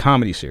shoot a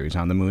comedy series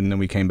on the moon, and then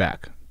we came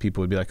back. People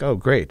would be like, oh,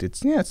 great.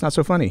 It's not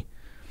so funny.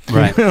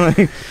 Right.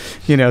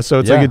 So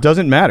it's like, it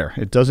doesn't matter.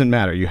 It doesn't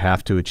matter. You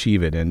have to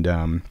achieve it.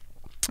 And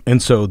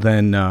so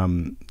then,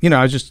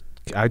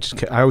 I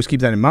always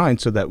keep that in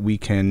mind so that we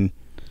can,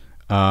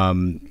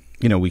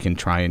 we can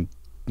try and,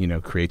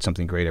 create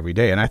something great every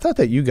day. And I thought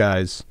that you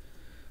guys,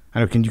 I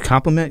don't know, can you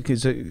compliment?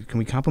 Can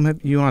we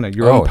compliment you on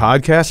your own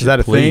podcast? Is that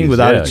a thing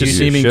without it just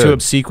seeming too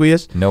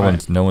obsequious? No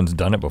one's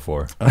done it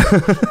before.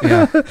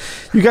 Yeah.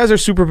 You guys are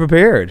super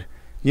prepared.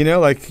 You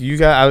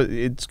guys,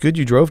 it's good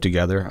you drove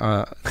together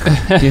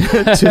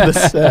to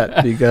the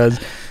set because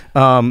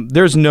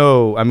there's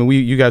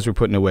you guys were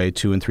putting away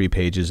 2 and 3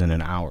 pages in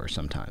an hour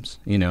sometimes,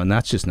 and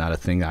that's just not a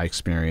thing I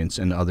experience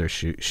in other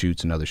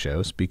shoots and other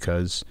shows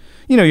because,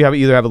 you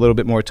either have a little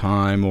bit more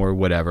time or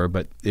whatever.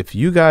 But if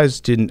you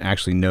guys didn't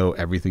actually know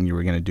everything you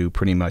were going to do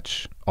pretty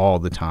much all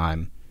the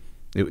time,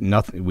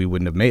 we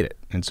wouldn't have made it.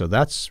 And so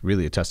that's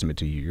really a testament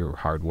to your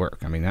hard work.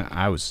 I mean,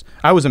 I was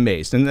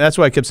amazed, and that's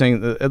why I kept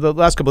saying the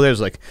last couple of days,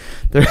 like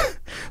they're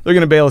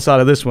going to bail us out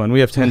of this one.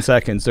 We have 10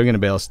 seconds. They're going to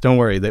bail us. Don't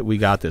worry, that we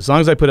got this. As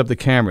long as I put up the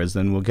cameras,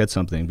 then we'll get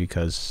something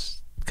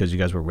because you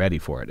guys were ready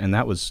for it. And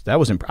I was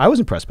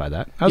impressed by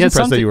that. I was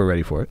impressed that you were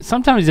ready for it.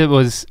 Sometimes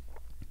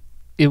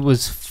it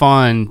was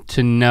fun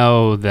to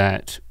know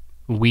that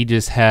we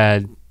just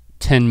had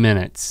 10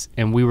 minutes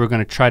and we were going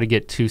to try to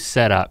get 2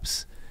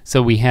 setups.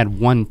 So we had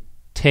one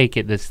take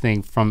at this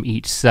thing from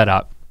each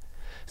setup.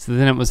 So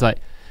then it was like,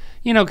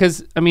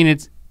 because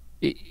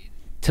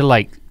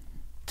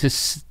to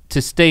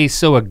stay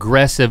so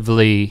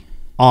aggressively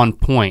on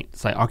point.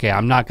 It's like, okay,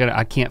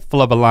 I can't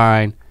flub a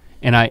line,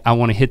 and I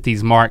want to hit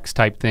these marks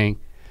type thing.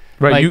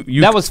 Right. Like,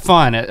 that was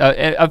fun.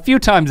 A few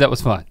times that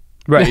was fun.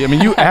 Right. I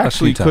mean, you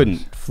actually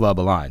couldn't flub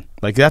a line.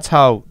 Like that's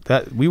how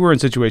we were in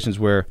situations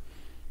where.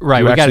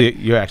 Right.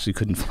 You actually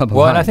couldn't flub a line.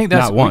 Well, and I think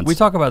that's not once. We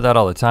talk about that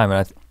all the time,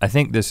 and I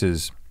think this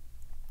is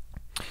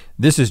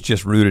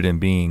just rooted in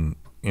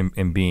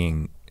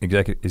being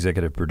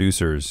executive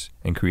producers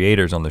and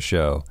creators on the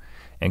show,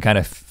 and kind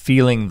of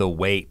feeling the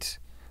weight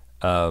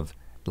of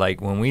like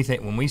when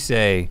we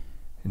say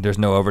there's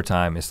no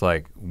overtime, it's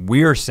like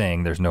we're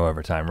saying there's no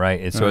overtime,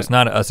 right? And so it's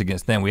not us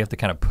against them. We have to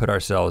kind of put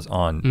ourselves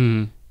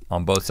on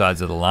both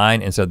sides of the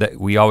line, and so that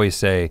we always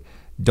say,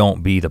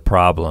 don't be the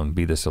problem,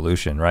 be the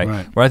solution,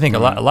 right? Where I think a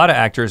lot of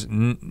actors,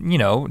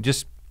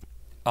 just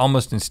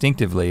almost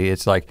instinctively,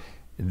 it's like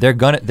they're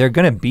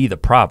gonna be the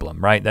problem,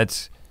 right?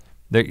 That's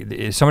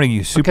somebody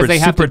who's super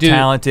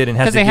talented and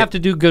has because they have to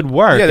do good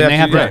work. Yeah,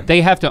 and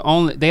they have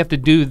to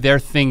do their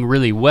thing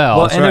really well.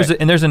 Well,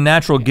 and there's a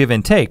natural give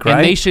and take, right?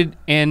 And they should,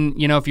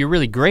 if you're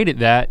really great at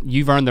that,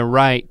 you've earned the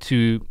right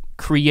to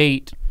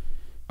create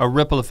a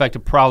ripple effect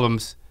of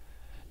problems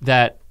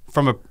that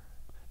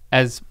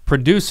as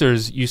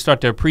producers, you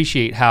start to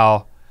appreciate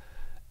how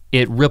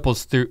it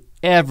ripples through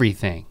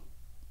everything,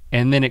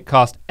 and then it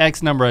costs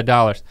X number of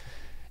dollars.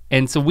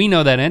 And so we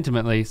know that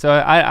intimately.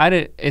 So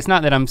it's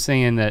not that I'm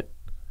saying that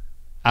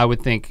I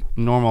would think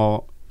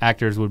normal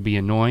actors would be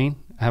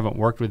annoying. I haven't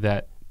worked with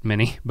that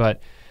many,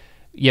 but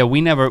yeah, we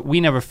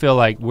never feel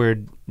like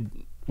we're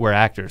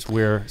actors.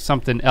 We're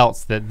something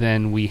else that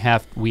then we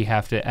have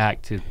to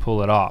act to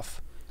pull it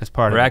off as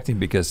part of it. We're acting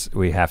because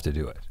we have to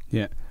do it.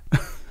 Yeah.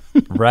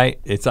 Right?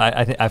 It's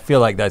I feel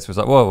like that's what's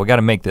like, whoa, we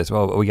gotta make this,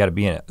 well, we gotta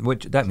be in it.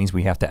 Which that means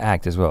we have to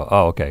act as well.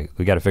 Oh, okay,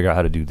 we gotta figure out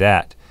how to do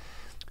that.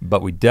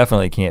 But we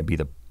definitely can't be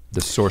the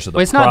source of the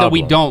problem. It's not that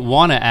we don't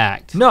wanna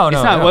act. No.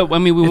 I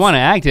mean, we wanna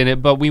act in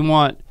it, but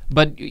we're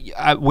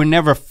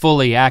never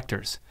fully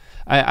actors.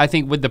 I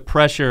think with the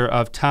pressure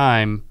of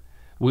time,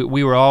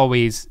 we were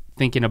always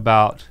thinking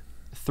about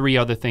 3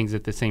 other things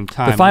at the same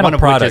time. The final One of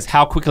product, which is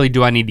how quickly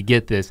do I need to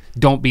get this?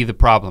 Don't be the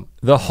problem.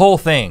 The whole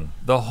thing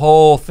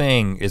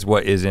is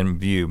what is in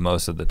view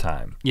most of the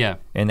time. Yeah.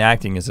 And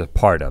acting is a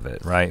part of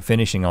it, right?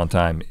 Finishing on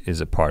time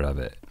is a part of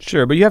it.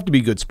 Sure, but you have to be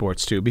good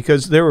sports too,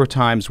 because there were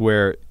times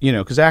where,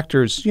 because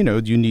actors, you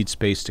need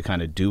space to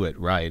kind of do it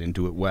right and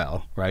do it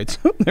well, right?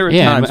 So there were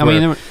times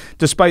where,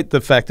 despite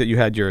the fact that you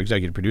had your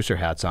executive producer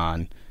hats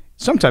on,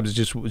 sometimes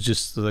it was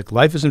just like,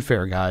 life isn't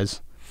fair, guys.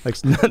 Like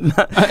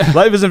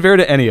life isn't fair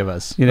to any of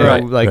us,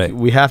 Right.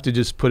 We have to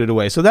just put it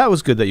away. So that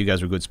was good that you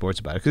guys were good sports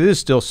about it, because it is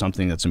still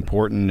something that's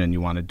important, and you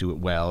want to do it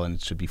well, and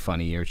it should be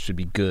funny, or it should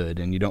be good,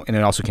 and and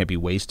it also can't be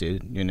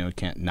wasted. It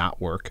can't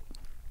not work.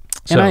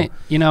 So.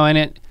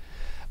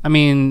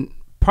 And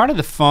part of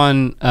the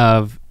fun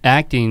of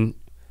acting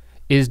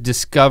is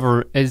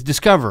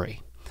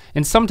discovery.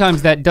 And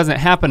sometimes that doesn't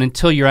happen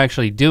until you're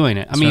actually doing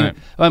it.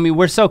 I mean,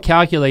 we're so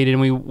calculated,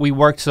 and we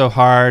worked so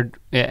hard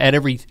at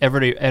every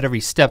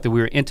step that we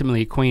were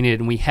intimately acquainted,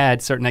 and we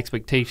had certain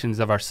expectations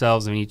of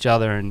ourselves and each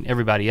other and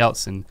everybody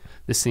else in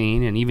the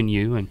scene, and even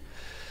you. And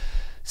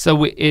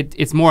So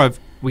it's more of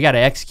we got to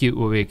execute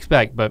what we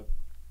expect, but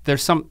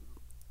there's a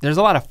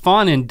lot of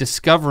fun in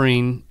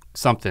discovering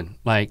something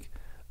like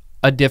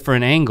a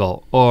different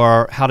angle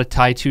or how to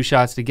tie two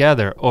shots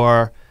together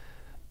or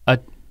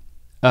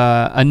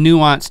a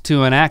nuance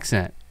to an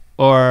accent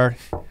or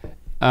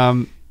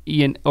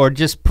or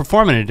just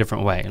perform in a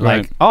different way. Right.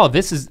 Like, oh,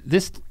 this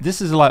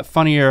is a lot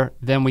funnier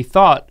than we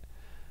thought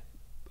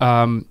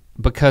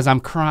because I'm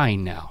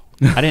crying now.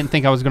 I didn't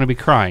think I was going to be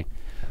crying.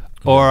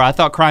 Or I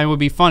thought crying would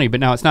be funny,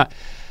 but now it's not.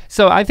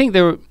 So I think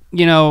there were,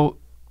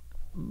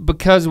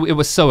 because it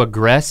was so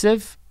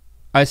aggressive,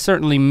 I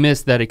certainly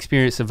missed that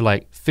experience of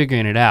like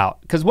figuring it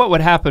out. Because what would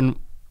happen,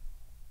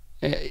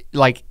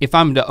 like if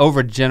I'm to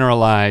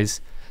overgeneralize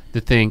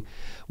the thing,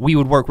 we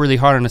would work really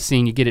hard on a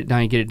scene, you get it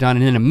done,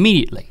 and then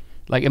immediately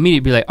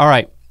be like, all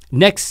right,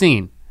 next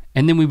scene.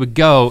 And then we would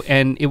go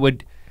and it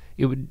would,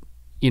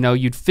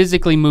 you'd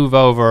physically move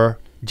over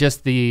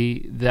just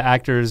the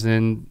actors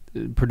and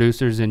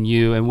producers and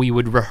you, and we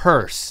would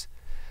rehearse.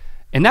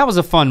 And that was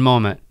a fun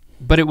moment,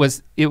 but it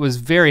was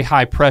very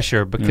high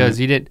pressure because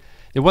there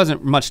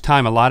wasn't much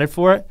time allotted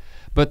for it,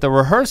 but the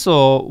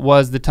rehearsal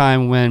was the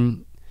time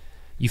when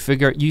you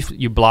figure,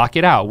 you block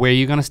it out. Where are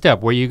you gonna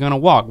step? Where are you gonna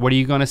walk? What are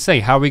you gonna say?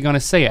 How are we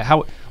gonna say it?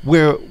 How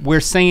we're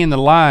saying the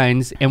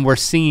lines and we're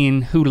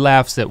seeing who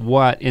laughs at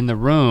what in the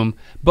room,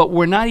 but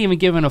we're not even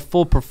giving a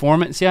full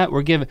performance yet.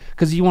 We're giving,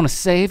 because you wanna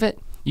save it.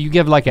 You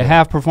give like a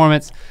half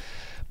performance,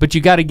 but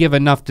you gotta give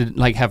enough to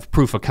like have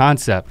proof of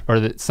concept or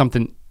that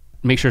something,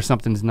 make sure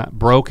something's not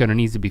broken or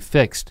needs to be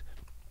fixed.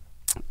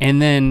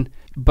 And then,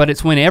 but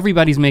it's when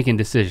everybody's making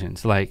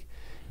decisions, like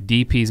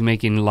DP's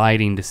making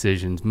lighting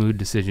decisions, mood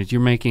decisions.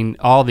 You're making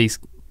all these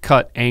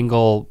cut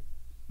angle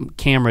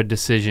camera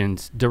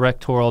decisions,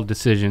 directorial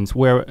decisions,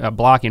 where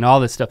blocking, all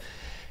this stuff.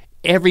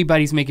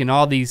 Everybody's making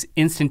all these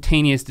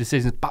instantaneous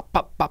decisions, pop,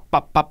 pop, pop,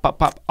 pop, pop, pop,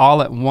 pop,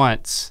 all at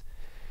once.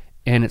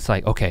 And it's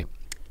like, okay,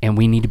 and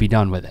we need to be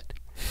done with it.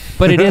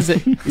 But it is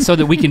so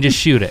that we can just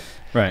shoot it.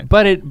 Right.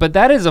 But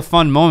that is a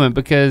fun moment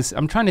because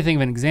I'm trying to think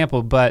of an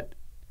example, but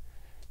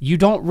you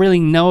don't really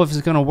know if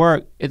it's gonna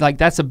work. Like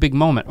that's a big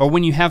moment. Or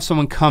when you have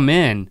someone come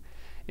in,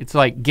 it's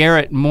like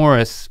Garrett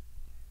Morris,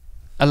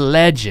 a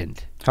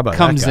legend,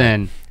 comes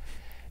in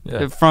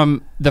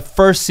from the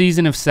first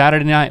season of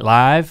Saturday Night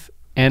Live.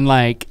 And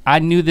like, I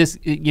knew this,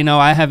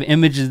 I have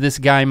images of this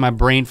guy in my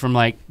brain from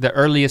like the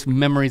earliest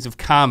memories of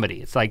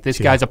comedy. It's like this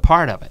guy's a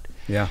part of it.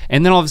 Yeah.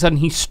 And then all of a sudden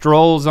he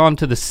strolls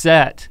onto the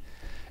set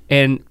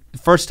and the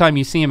first time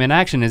you see him in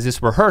action is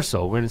this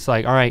rehearsal when it's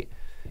like, all right,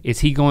 is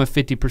he going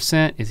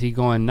 50%? Is he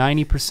going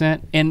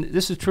 90%? And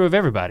this is true of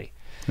everybody.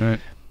 Right.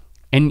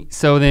 And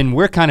so then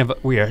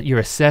you're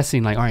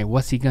assessing like, all right,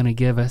 what's he gonna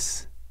give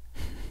us?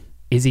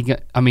 Is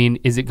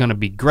it gonna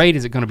be great?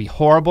 Is it gonna be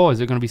horrible? Is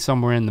it gonna be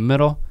somewhere in the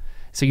middle?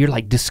 So you're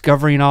like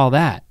discovering all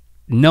that,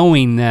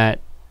 knowing that,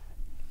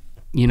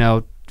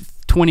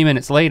 20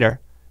 minutes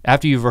later,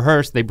 after you've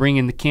rehearsed, they bring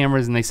in the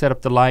cameras and they set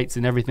up the lights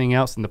and everything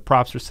else and the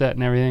props are set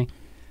and everything.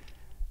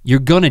 You're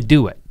gonna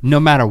do it, no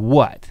matter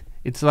what.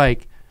 It's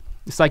like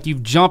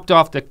you've jumped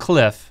off the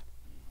cliff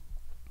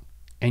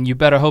and you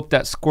better hope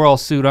that squirrel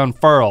suit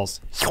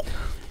unfurls.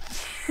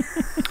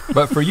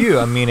 But for you,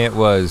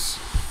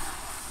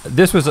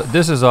 this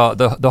is all,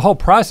 the whole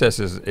process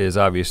is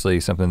obviously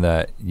something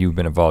that you've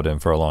been involved in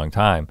for a long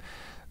time,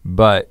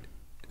 but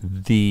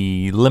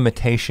the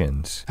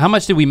limitations. How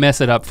much did we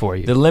mess it up for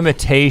you? The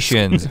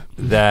limitations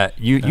that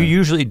you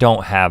usually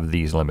don't have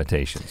these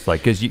limitations.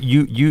 Like, cause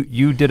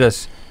you did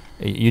us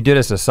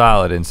a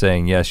solid in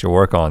saying, yes, you'll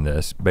work on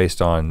this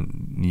based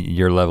on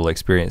your level of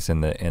experience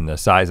and the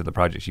size of the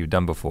projects you've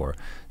done before.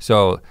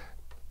 So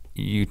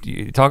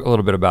you talk a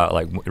little bit about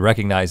like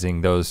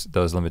recognizing those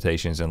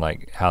limitations and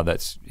like how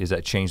is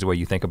that changed the way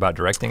you think about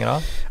directing at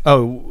all?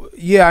 Oh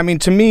yeah,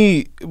 to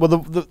me, well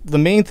the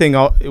main thing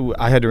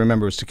I had to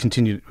remember was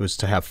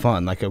to have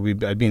fun. Like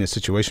I'd be in a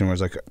situation where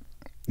it's like,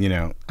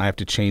 I have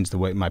to change the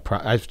way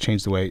I've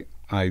changed the way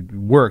I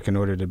work in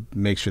order to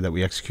make sure that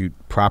we execute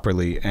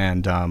properly,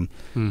 and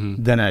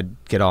then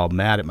I'd get all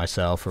mad at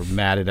myself or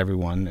mad at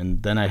everyone,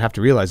 and then I'd have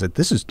to realize that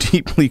this is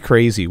deeply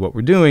crazy what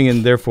we're doing,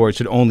 and therefore it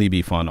should only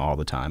be fun all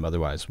the time.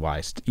 Otherwise,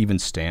 why even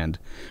stand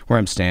where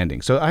I'm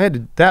standing? So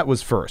that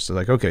was first. So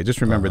like, okay, just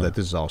remember that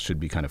this all should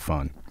be kind of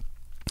fun.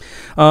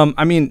 On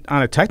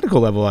a technical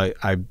level,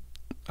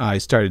 I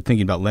started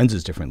thinking about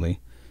lenses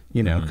differently,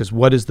 because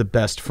what is the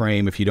best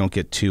frame if you don't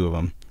get two of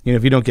them?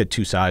 If you don't get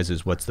two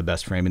sizes, what's the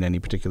best frame in any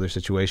particular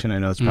situation? I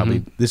know it's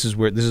probably, this is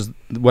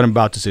what I'm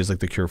about to say is like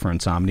the cure for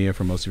insomnia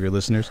for most of your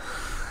listeners.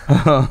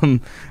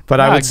 But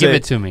I would say, give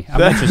it to me. I'm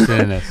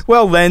interested in this.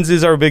 Well,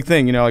 lenses are a big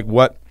thing,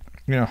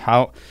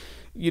 how,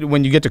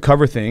 when you get to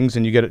cover things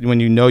and when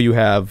you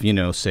have,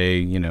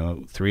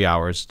 say, 3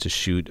 hours to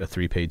shoot a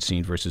 3-page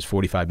scene versus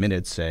 45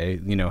 minutes, say,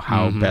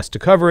 how best to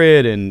cover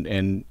it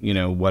and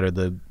what are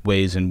the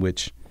ways in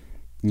which,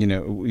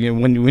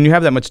 when you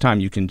have that much time,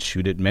 you can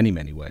shoot it many,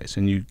 many ways,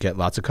 and you get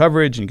lots of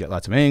coverage and you get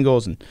lots of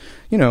angles, and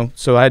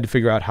so I had to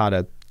figure out how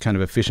to kind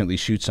of efficiently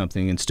shoot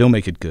something and still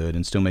make it good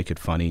and still make it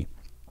funny,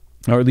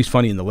 or at least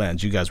funny in the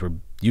lens. You guys were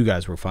you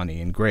guys were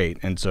funny and great,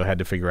 and so I had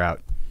to figure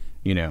out,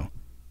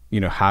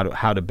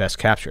 how to best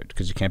capture it,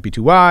 because you can't be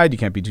too wide, you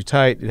can't be too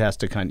tight. It has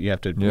to you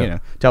have to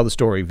tell the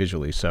story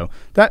visually. So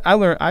that I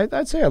learned.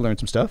 I'd say I learned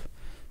some stuff.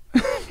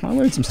 I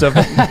learned some stuff.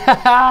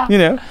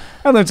 I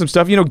learned some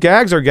stuff.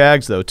 Gags are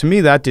gags, though. To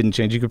me, that didn't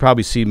change. You could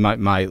probably see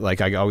my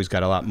like I always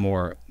got a lot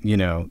more,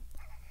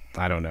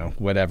 I don't know,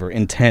 whatever,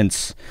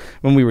 intense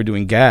when we were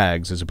doing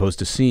gags as opposed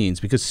to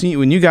scenes. Because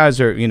when you guys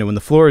are, when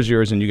the floor is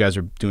yours and you guys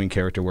are doing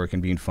character work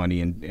and being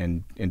funny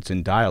and it's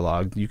in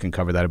dialogue, you can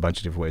cover that a bunch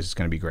of different ways. It's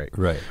going to be great.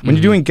 Right. When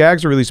you're doing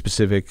gags are really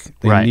specific.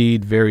 They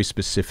need very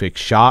specific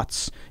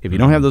shots. If you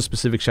don't have those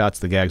specific shots,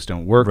 the gags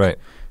don't work. Right.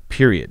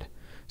 Period.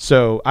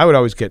 So I would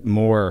always get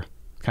more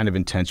kind of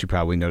intense. You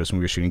probably noticed when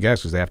we were shooting gags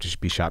because they have to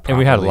be shot properly. And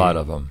we had a lot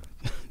of them.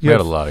 We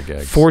had a lot of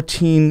gags.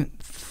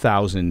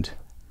 14,000,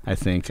 I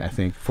think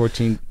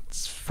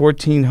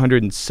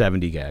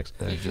 1,470 gags.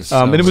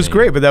 And it was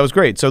great, but that was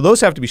great. So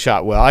those have to be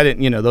shot well. I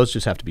didn't, those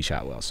just have to be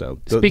shot well. So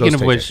speaking of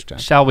which,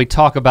 shall we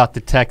talk about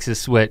the Texas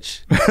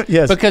switch?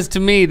 Yes. Because to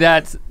me,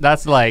 that's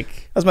my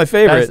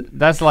favorite.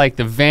 That's like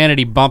the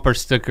vanity bumper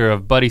sticker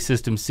of Buddy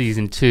System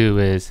Season 2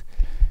 is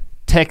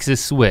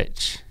Texas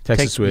switch.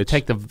 You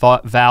take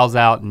the vowels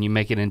out and you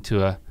make it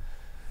into a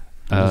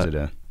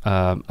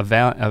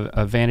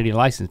vanity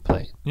license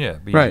plate. Yeah,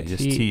 right.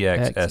 Just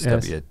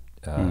TXSW.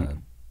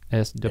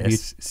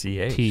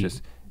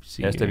 SWCH.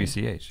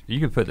 SWCH.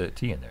 You could put the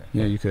T in there.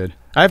 Yeah, you could.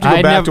 I have to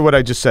go back to what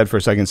I just said for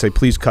a second and say,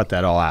 please cut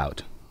that all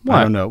out. Why?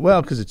 I don't know.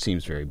 Well, because it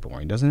seems very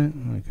boring, doesn't it?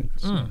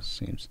 It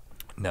seems.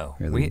 No.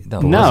 Really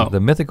No.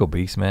 The mythical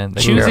beast, man.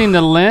 Choosing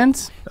the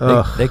lens?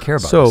 They care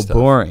about so this stuff.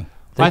 boring.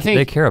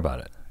 They care about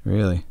it.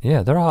 Really?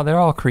 Yeah, they're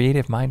all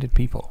creative-minded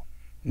people.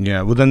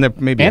 Yeah, well then they're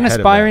maybe and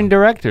aspiring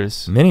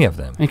directors. Many of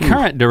them. And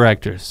current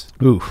directors.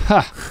 Ooh.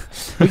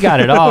 We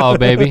got it all,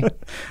 baby.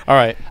 All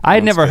right. I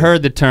had never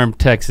heard the term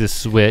Texas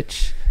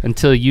switch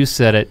until you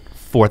said it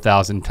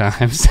 4,000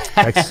 times.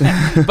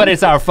 But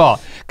it's our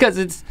fault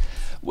because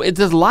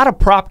there's a lot of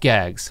prop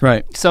gags.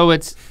 Right. So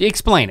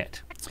explain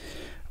it.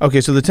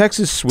 Okay, so the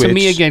Texas switch. To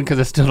me again, because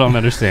I still don't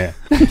understand.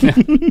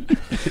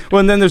 Well,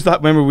 and then there's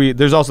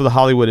there's also the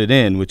Hollywood It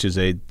In, which is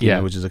a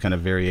kind of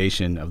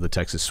variation of the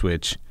Texas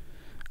switch.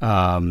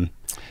 Let's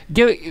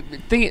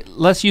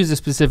use a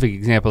specific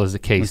example as a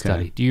case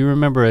study. Do you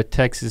remember a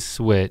Texas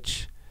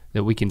switch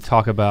that we can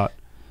talk about?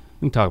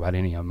 We can talk about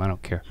any of them. I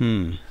don't care.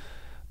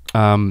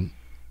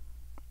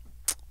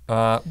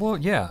 Well,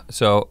 yeah.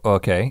 So,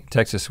 okay,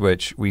 Texas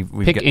switch. We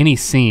pick any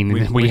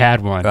scene. We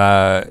had one.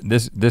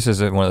 This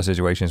is one of those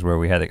situations where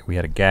we had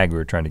a gag we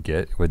were trying to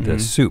get with the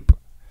soup.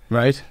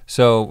 Right.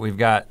 So we've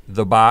got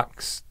the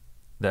box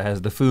that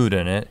has the food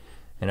in it,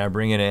 and I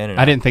bring it in. And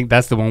I didn't think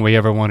that's the one we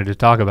ever wanted to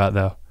talk about,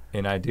 though.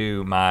 And I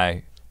do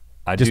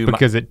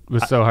because it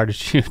was so hard to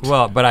shoot.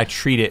 Well, but I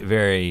treat it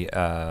very,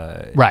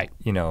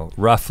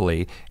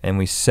 roughly, and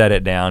we set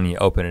it down. And you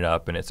open it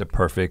up, and it's a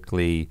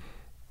perfectly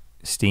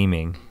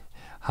steaming,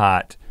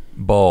 hot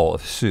bowl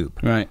of soup.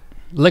 Right.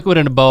 Liquid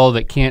in a bowl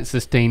that can't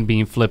sustain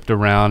being flipped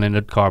around in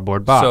a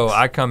cardboard box. So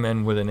I come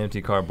in with an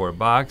empty cardboard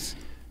box,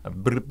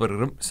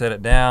 set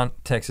it down,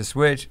 Texas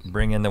switch,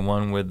 bring in the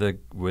one with the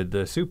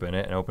soup in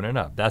it, and open it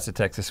up. That's a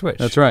Texas switch.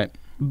 That's right.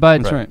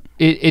 But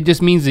it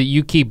just means that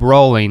you keep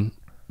rolling,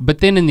 but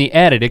then in the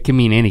edit, it can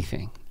mean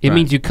anything. It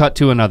means you cut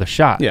to another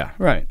shot. Yeah,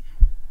 right.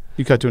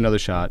 You cut to another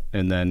shot,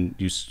 and then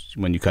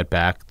when you cut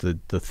back,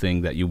 the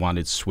thing that you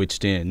wanted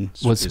switched in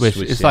was switched.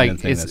 It's like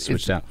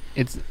switched out.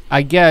 It's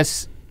I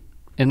guess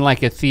in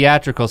like a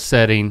theatrical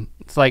setting,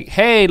 it's like,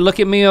 hey, look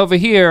at me over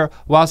here,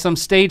 while some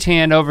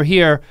stagehand over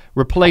here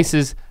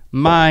replaces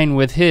mine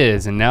with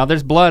his, and now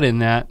there's blood in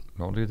that.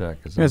 Don't do that.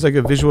 It's like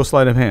a visual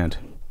sleight of hand,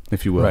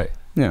 if you will. Right.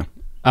 Yeah.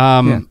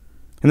 And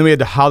then we had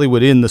the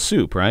Hollywood In the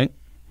soup, right?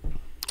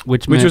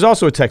 Which was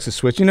also a Texas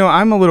switch. Someone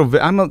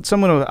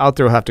out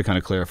there will have to kind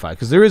of clarify,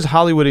 because there is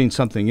Hollywooding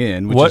something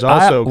in, which is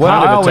also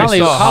kind of a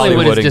Texas.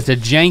 Hollywood is just a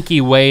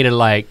janky way to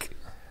like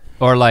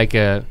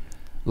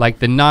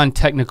the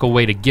non-technical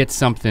way to get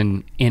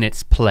something in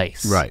its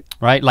place. Right.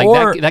 Right?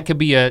 Like that could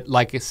be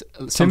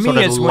some sort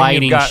of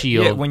lighting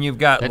shield. Yeah, when you've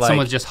got that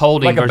someone's just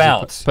holding like a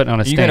bounce. Putting on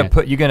a stand.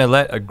 You're gonna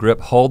let a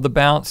grip hold the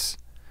bounce,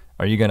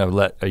 or are you gonna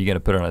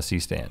put it on a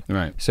C-stand?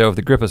 Right. So if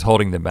the grip is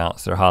holding the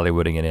bounce, they're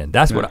Hollywooding it in.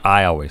 That's what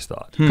I always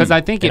thought. Because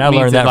I think and it I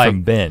means learned that like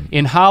from Ben.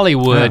 In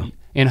Hollywood,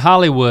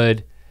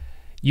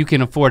 you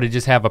can afford to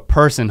just have a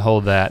person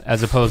hold that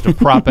as opposed to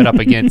prop it up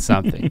against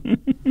something.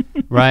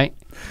 Right?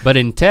 But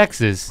in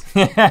Texas,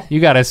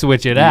 you got to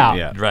switch it out.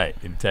 Yeah, right.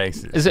 In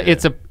Texas,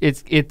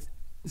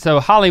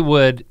 so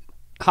Hollywood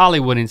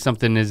in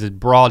something is a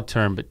broad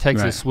term, but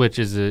Texas switch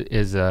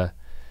is a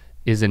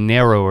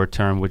narrower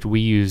term, which we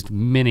used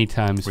many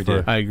times.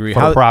 I agree.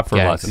 For prop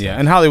gags. Yeah,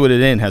 and Hollywood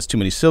It In has too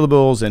many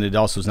syllables, and it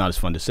also is not as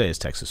fun to say as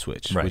Texas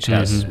switch, which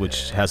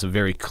has a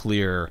very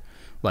clear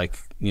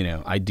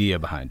idea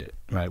behind it,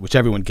 right? Which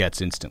everyone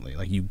gets instantly.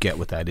 Like you get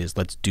what that is.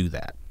 Let's do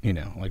that.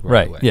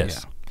 Right away.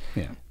 Yes.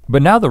 Yeah.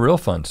 But now the real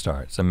fun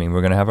starts. I mean,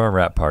 we're gonna have our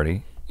rap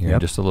party here in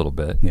just a little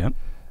bit. Yep.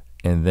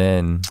 And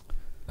then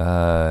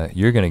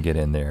you're gonna get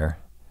in there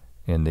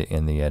in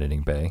the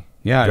editing bay.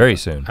 Yeah, very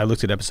soon. I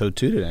looked at episode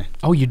 2 today.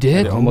 Oh, you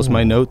did? Almost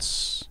my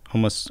notes.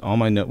 Almost all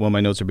my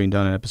notes are being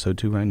done in episode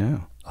 2 right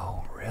now.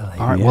 Oh, really?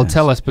 All right. Yes. Well,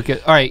 tell us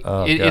because. All right.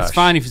 It's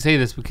fine if you say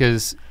this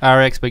because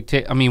our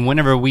expectation. I mean,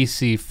 whenever we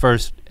see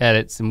first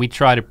edits and we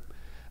try to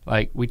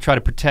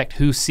protect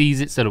who sees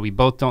it so that we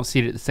both don't see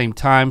it at the same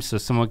time, so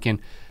someone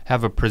can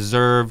have a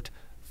preserved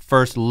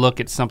first look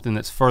at something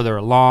that's further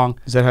along.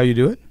 Is that how you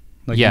do it?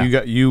 Like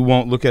you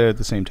won't look at it at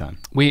the same time.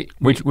 We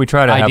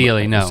try to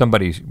ideally have, no. If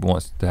somebody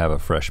wants to have a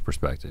fresh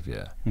perspective,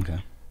 yeah.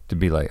 Okay. To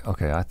be like,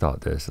 okay, I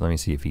thought this. Let me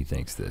see if he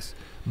thinks this.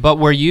 But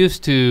we're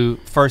used to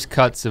first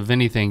cuts of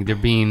anything there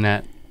being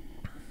that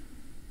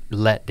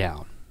let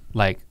down.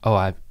 Like, oh,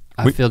 I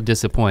feel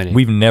disappointed.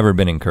 We've never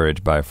been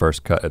encouraged by a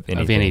first cut of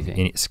anything.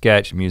 Any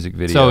sketch, music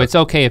video. So it's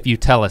okay if you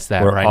tell us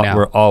that now.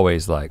 We're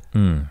always like,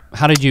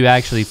 How did you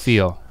actually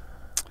feel?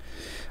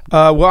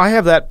 Well, I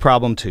have that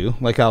problem too.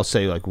 Like I'll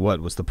say, like, what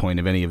was the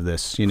point of any of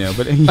this? You know,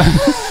 but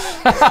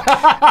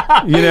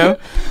you know,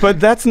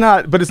 but that's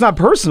not. But it's not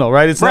personal,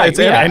 right? It's not. It's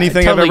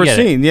anything totally I've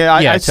ever seen. Yeah,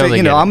 I totally say,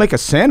 you know, I'll make a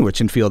sandwich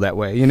and feel that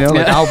way. You know,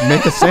 like I'll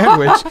make a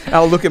sandwich.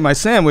 I'll look at my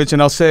sandwich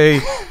and I'll say,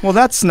 well,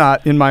 that's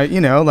not in my.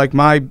 You know, like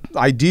my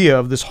idea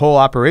of this whole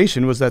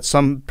operation was that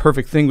some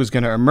perfect thing was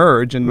going to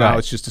emerge, and now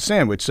it's just a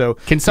sandwich. So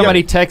can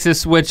somebody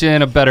Texas switch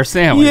in a better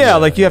sandwich? Yeah,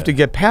 like you have to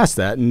get past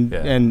that,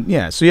 and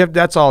so you have.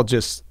 That's all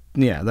just.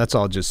 Yeah, that's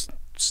all just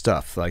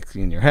stuff like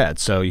in your head.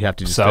 So you have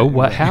to just. So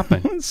what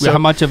happened? How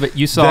much of it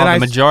you saw? The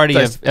majority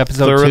of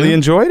episode 2? Thoroughly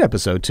enjoyed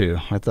episode 2.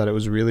 I thought it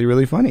was really,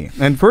 really funny.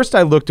 And first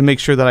I looked to make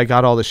sure that I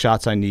got all the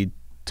shots I need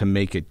to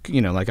make it,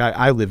 you know, like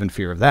I live in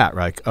fear of that,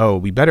 right? Like, oh,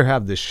 we better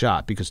have this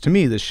shot because to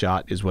me this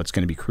shot is what's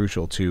going to be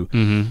crucial to,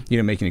 you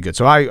know, making it good.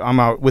 So I'm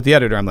out with the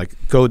editor. I'm like,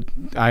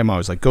 I'm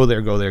always like, go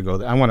there.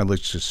 I want to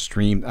just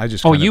stream. I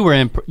just. You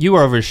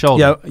were over his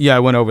shoulder. Yeah.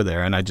 I went over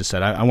there and I just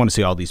said, I want to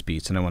see all these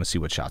beats and I want to see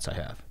what shots I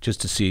have, just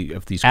to see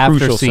if these after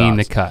crucial seeing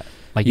shots, the cut.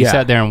 Like you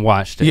sat there and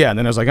watched it. Yeah, and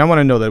then I was like, I want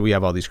to know that we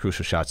have all these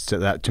crucial shots.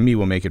 That to me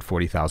will make it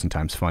 40,000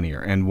 times funnier.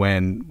 And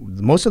when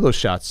most of those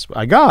shots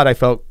I got, I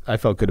felt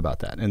good about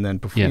that. And then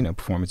you know,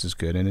 performance is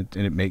good, and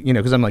it make, you know,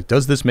 because I'm like,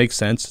 does this make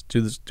sense?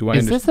 Do I?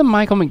 Is this the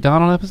Michael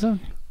McDonald episode?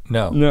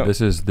 No.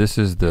 This is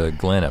the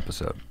Glenn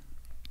episode.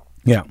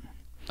 Yeah.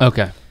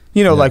 Okay.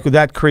 You know, like with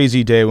that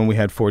crazy day when we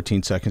had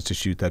 14 seconds to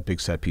shoot that big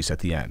set piece at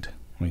the end.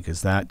 Like,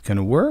 is that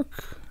gonna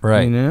work?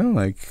 Right. You know,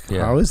 like,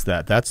 how is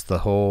that? That's the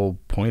whole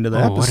point of the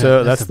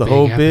episode. That's the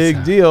whole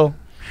big deal.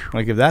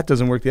 Like, if that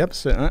doesn't work, the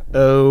episode,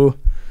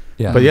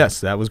 Yeah. But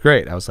yes, that was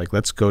great. I was like,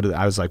 let's go to,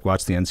 I was like,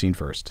 watch the end scene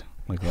first.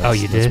 Like,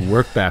 let's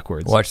work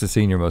backwards. Watch the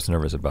scene you're most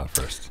nervous about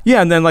first.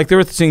 Yeah, and then like there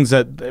were things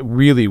that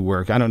really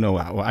work. I don't know.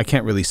 I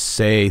can't really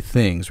say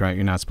things, right?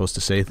 You're not supposed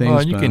to say things.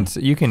 Well,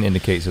 you can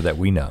indicate so that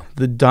we know.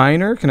 The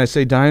diner, can I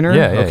say diner?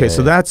 Yeah. Okay,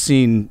 so that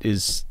scene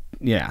is,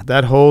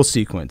 that whole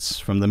sequence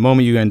from the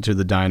moment you enter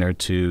the diner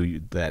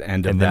to that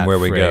end of that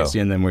phrase,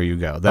 and then where you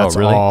go. That's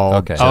all.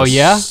 Okay.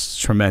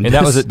 Tremendous.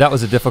 And that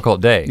was a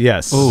difficult day.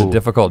 Yes. It was a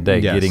difficult day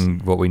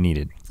getting what we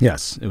needed.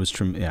 Yes, it was.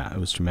 It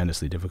was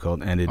tremendously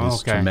difficult, and it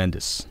is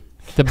tremendous.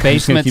 The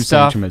basement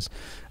stuff.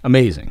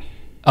 Amazing.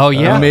 Oh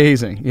yeah.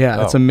 Amazing.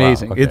 Yeah, it's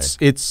amazing. Wow, okay. It's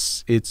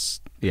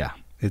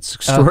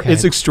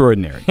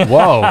extraordinary.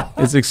 Whoa.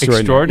 It's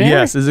extraordinary.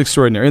 Yes, it's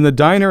extraordinary. And the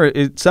diner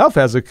itself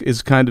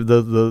is kind of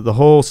the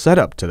whole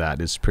setup to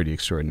that is pretty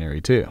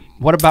extraordinary too.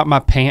 What about my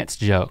pants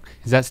joke?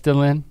 Is that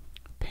still in?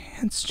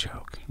 Pants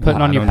joke.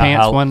 Putting on your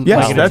pants one.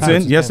 Yes, that's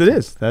in. Yes, it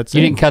is. That's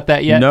you didn't cut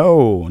that yet?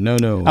 No.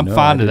 I'm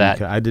fond of that.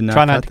 I did not.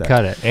 Try not to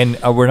cut it. And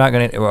we're not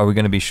gonna. Are we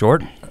gonna be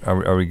short?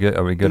 Are we good?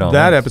 Are we good on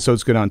that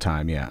episode's good on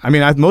time? Yeah. I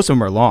mean, most of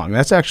them are long.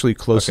 That's actually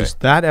closest.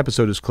 Okay. That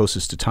episode is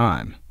closest to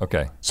time.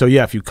 Okay. So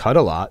yeah, if you cut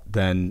a lot,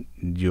 then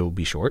you'll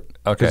be short.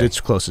 Okay. Because it's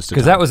closest to time.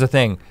 Because that was the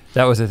thing.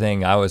 That was the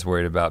thing I was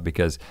worried about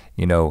because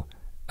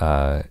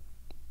our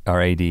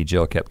AD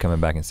Jill kept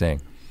coming back and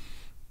saying,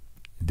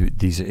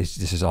 this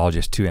is all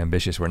just too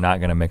ambitious. We're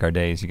not gonna make our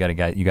days. You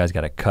guys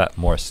got to cut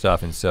more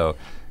stuff. And so,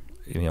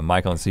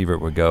 Michael and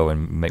Sievert would go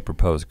and make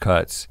proposed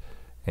cuts,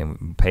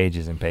 and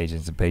pages and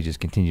pages and pages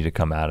continue to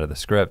come out of the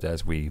script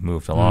as we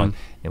moved along,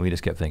 and we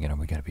just kept thinking,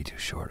 we gotta be too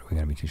short.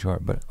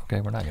 But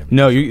okay, we're not gonna be.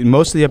 No,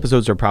 most of the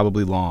episodes are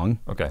probably long.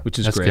 Okay, which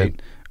is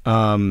great.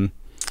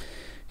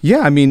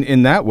 Yeah, I mean,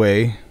 in that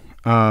way.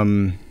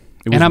 And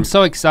I'm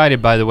so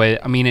excited, by the way.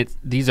 I mean,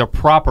 these are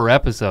proper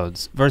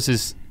episodes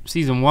versus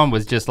season 1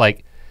 was just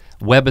like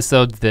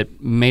webisodes that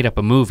made up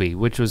a movie,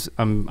 which was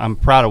I'm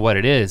proud of what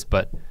it is,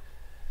 but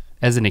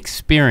as an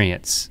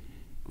experience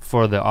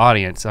for the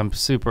audience,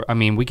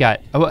 we got.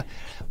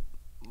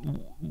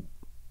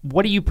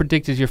 What do you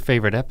predict is your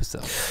favorite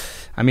episode?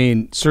 I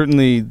mean,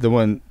 certainly the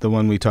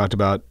one we talked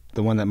about,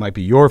 the one that might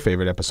be your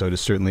favorite episode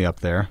is certainly up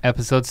there.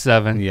 Episode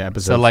 7. Yeah,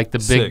 episode. So like the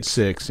big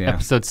 6. Yeah.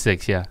 Episode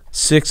 6. Yeah.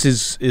 6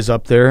 is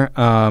up there.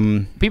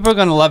 People are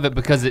gonna love it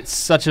because it's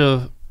such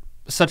a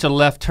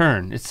left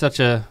turn. It's such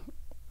a.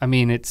 I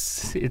mean,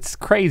 it's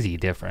crazy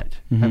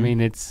different. I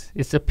mean,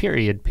 it's a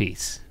period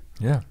piece.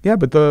 Yeah. Yeah,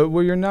 but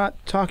where you're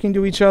not talking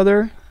to each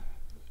other,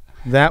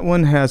 that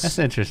one has. That's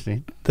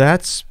interesting.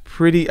 That's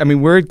pretty. I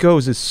mean, where it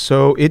goes is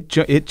so it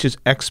just it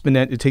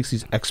takes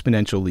these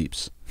exponential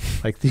leaps,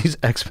 like these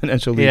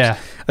exponential leaps. Yeah.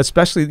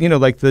 Especially,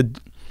 like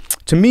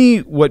to me,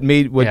 what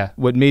made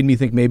me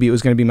think maybe it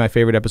was going to be my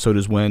favorite episode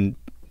is when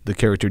the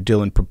character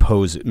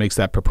Dylan makes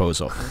that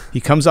proposal.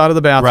 He comes out of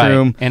the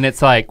bathroom, right. And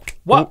it's like,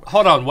 what?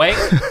 Hold on, wait.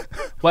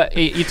 What?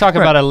 You talk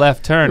about a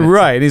left turn,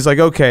 right? And he's like,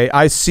 okay,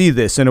 I see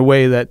this in a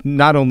way that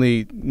not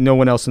only no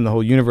one else in the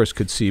whole universe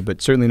could see,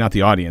 but certainly not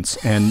the audience,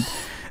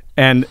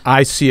 and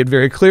I see it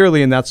very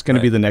clearly, and that's going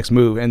to be the next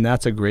move, and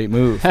that's a great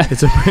move.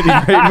 It's a pretty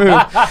great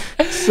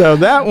move. So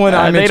that one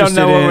I'm they interested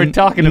don't know in. what we're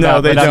talking about.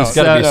 No, they don't. It's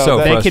got to be so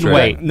they frustrating. can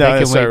wait. No,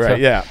 they can wait. Right.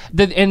 Yeah.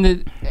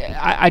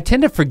 I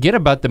tend to forget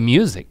about the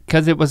music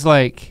because it was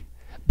like,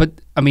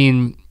 but I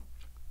mean,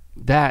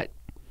 that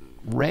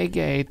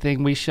reggae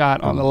thing we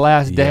shot on the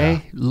last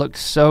day looked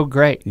so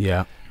great.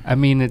 Yeah. I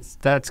mean,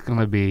 that's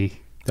gonna be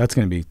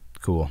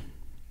cool.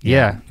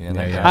 Yeah.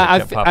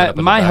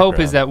 My hope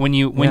is that when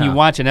you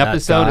watch an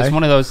episode, it's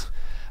one of those.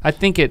 I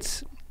think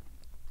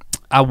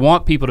I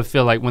want people to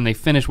feel like when they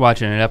finish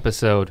watching an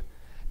episode,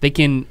 they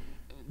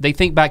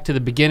think back to the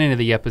beginning of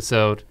the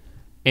episode,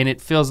 and it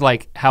feels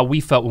like how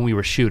we felt when we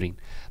were shooting.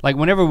 Like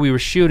whenever we were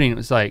shooting, it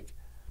was like,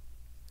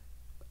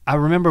 I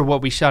remember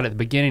what we shot at the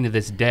beginning of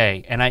this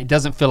day, and it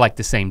doesn't feel like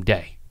the same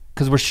day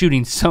because we're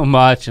shooting so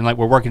much and like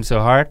we're working so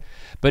hard.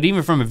 But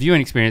even from a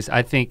viewing experience,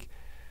 I think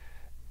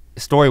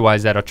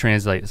story-wise that'll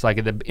translate. It's like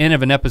at the end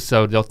of an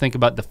episode, they'll think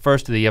about the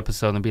first of the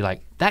episode and they'll be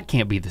like, that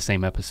can't be the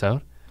same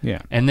episode. Yeah.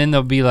 And then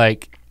they'll be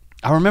like,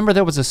 I remember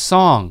there was a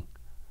song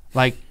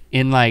like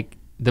in like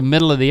the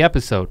middle of the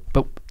episode,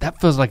 but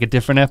that feels like a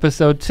different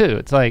episode too.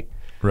 It's like,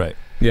 right.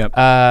 Yeah.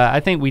 I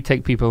think we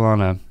take people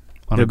on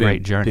a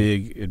great journey.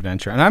 Big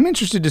adventure. And I'm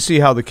interested to see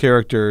how the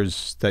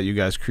characters that you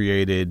guys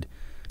created,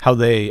 how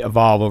they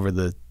evolve over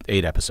the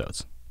 8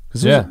 episodes.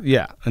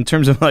 Yeah. In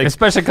terms of like,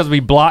 especially because we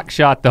block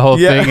shot the whole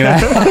thing, and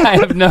I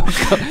have no.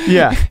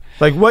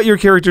 Like what your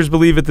characters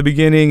believe at the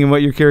beginning and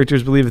what your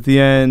characters believe at the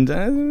end.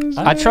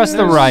 I trust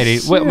the writing.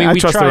 I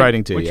trust the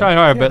writing too. We try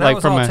hard, but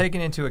like from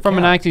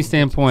an acting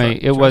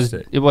standpoint, it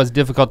was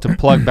difficult to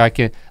plug back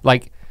in.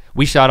 Like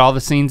we shot all the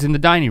scenes in the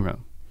dining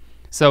room,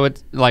 so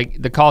it's like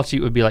the call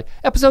sheet would be like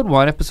episode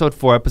 1, episode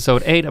 4,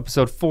 episode 8,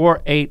 episode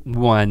 4, 8,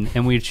 1,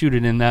 and we'd shoot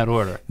it in that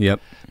order. Yep.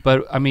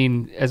 But I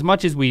mean, as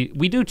much as we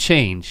do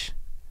change.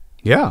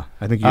 Yeah,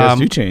 I think you guys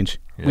do change.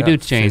 Yeah, we do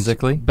change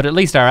physically, but at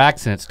least our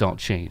accents don't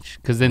change,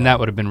 because then that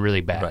would have been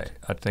really bad. Right.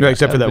 I think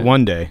except for that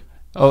one day.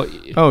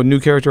 Oh, new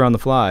character on the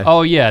fly.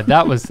 Oh yeah,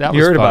 that was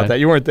you heard about that.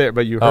 You weren't there,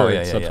 but you heard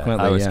it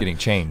subsequently. I was getting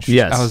changed.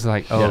 Yes. I was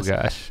like,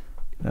 gosh.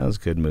 That was a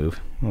good move.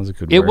 That was a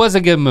good. It was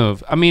a good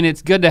move. I mean,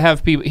 it's good to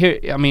have people here.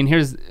 I mean,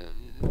 here's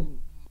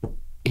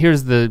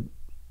the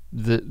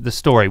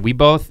story.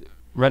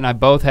 Rhett and I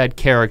both had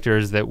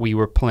characters that we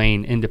were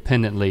playing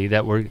independently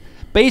that were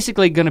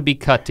basically going to be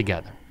cut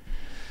together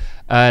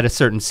at a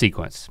certain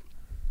sequence.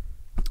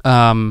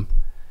 And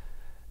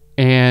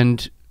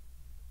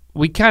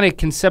we kind of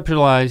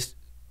conceptualized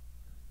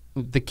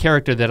the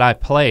character that I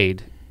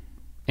played,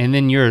 and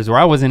then yours, where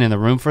I wasn't in the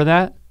room for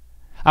that.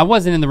 I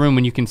wasn't in the room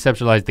when you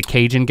conceptualized the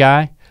Cajun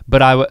guy, but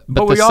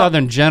the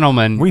Southern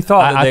gentleman. We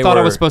thought I thought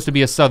I was supposed to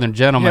be a Southern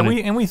gentleman.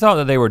 Yeah, we thought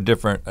that they were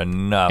different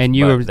enough. And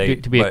you were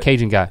to be a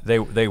Cajun guy.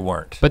 They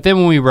weren't. But then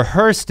when we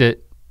rehearsed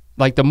it,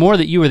 like the more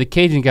that you were the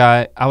Cajun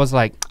guy, I was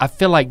like, I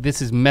feel like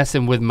this is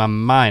messing with my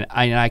mind.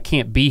 I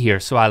can't be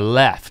here, so I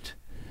left.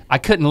 I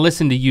couldn't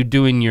listen to you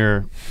doing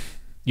your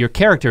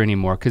character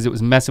anymore because it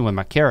was messing with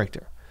my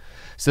character.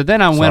 So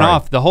then I went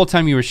off the whole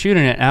time you were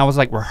shooting it, and I was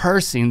like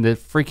rehearsing the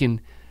freaking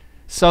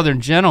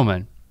Southern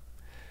gentleman.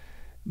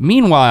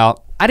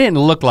 Meanwhile, I didn't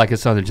look like a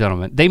Southern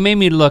gentleman. They made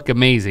me look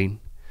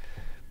amazing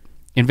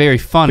and very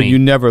funny. But you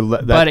never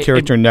that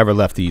character never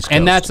left the East Coast.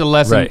 And that's a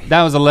lesson. Right.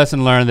 That was a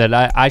lesson learned that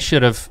I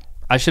should have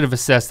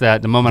assessed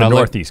that the moment I looked.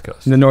 Northeast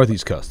Coast. The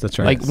Northeast Coast. That's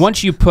right. Like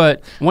once you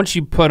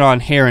put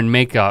on hair and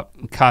makeup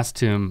and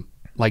costume,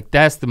 like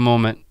that's the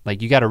moment.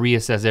 Like you got to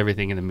reassess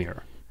everything in the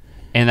mirror,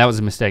 and that was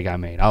a mistake I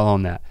made. I'll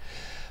own that.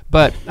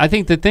 But I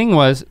think the thing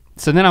was,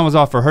 so then I was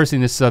off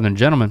rehearsing this Southern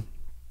gentleman,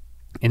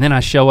 and then I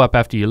show up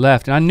after you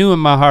left, and I knew in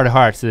my heart of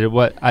hearts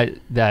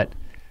that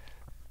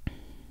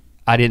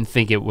I didn't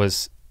think it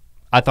was.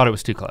 I thought it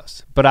was too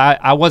close, but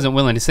I wasn't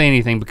willing to say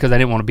anything because I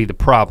didn't want to be the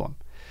problem.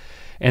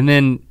 And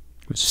then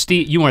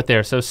Steve, you weren't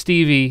there, so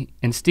Stevie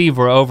and Steve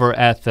were over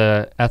at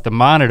the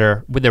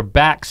monitor with their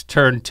backs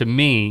turned to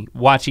me,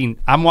 watching.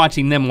 I'm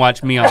watching them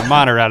watch me on the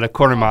monitor out of the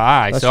corner of my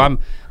eye. So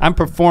I'm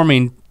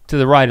performing to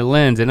the right of the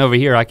lens, and over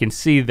here I can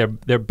see their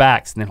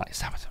backs, and they're like,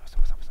 stop.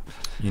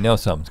 You know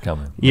something's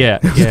coming. Yeah.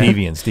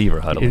 Stevie and Steve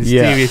are huddling.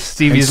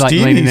 Stevie's like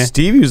leaning in.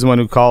 Stevie was the one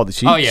who called it.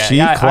 She clocked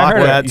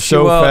that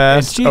so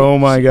fast. Oh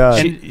my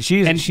God.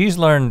 She's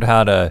learned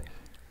how to.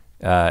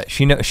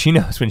 She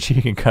knows when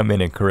she can come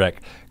in and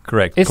correct.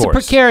 It's course. A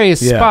precarious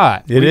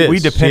spot. It is. We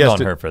depend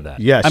on her for that.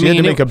 Yeah, she had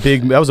to make a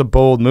big. That was a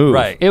bold move.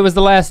 Right. It was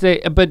the last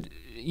day, but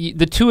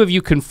the two of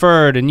you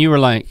conferred, and you were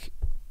like,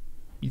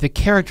 the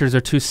characters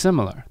are too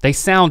similar. They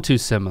sound too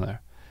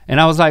similar.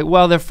 And I was like,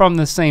 well, they're from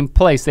the same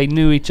place. They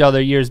knew each other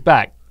years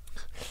back.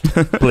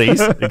 Please,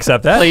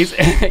 accept that. Please,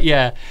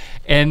 yeah.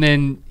 And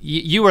then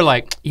you were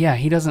like, yeah,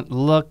 he doesn't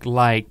look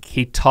like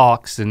he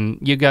talks, and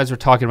you guys were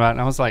talking about it,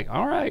 and I was like,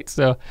 all right.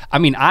 So, I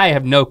mean, I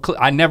have no clue.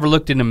 I never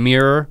looked in a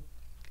mirror.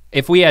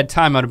 If we had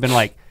time, I'd have been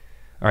like,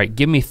 all right,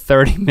 give me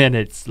 30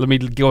 minutes. Let me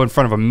go in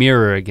front of a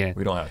mirror again.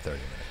 We don't have 30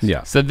 minutes.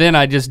 Yeah. So then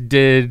I just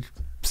did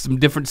some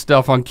different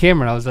stuff on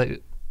camera, and I was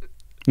like,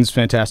 it's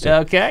fantastic.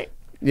 okay.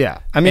 Yeah,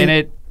 I mean,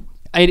 and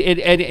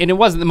it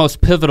wasn't the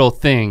most pivotal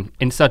thing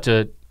in such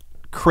a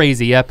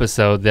crazy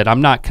episode that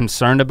I'm not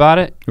concerned about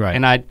it.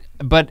 Right.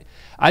 But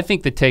I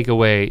think the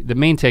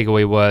main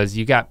takeaway was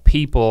you got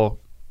people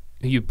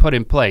who you put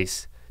in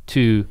place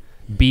to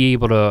be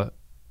able to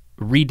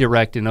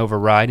redirect and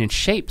override and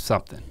shape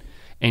something.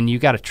 And you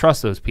got to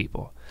trust those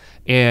people.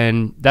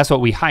 And that's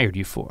what we hired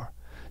you for.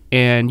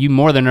 And you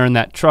more than earned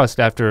that trust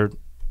after,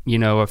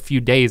 a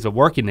few days of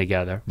working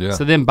together. Yeah.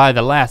 So then by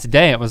the last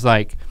day, it was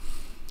like,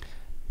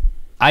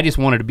 I just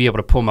wanted to be able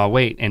to pull my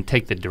weight and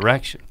take the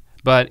direction.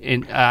 But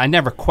I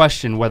never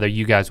questioned whether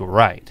you guys were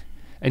right.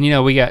 And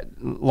we got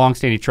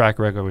long-standing track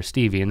record with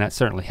Stevie, and that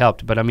certainly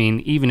helped. But I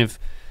mean, even if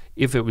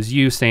it was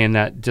you saying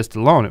that just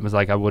alone, it was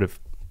like I would have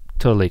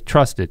totally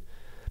trusted.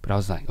 But I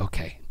was like,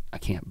 okay, I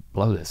can't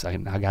blow this.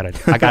 I've got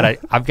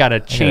to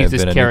change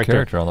this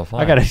character on the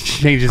fly. I got to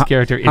change this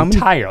character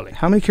entirely.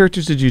 How many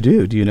characters did you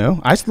do? Do you know?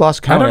 I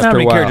lost count. I don't know how after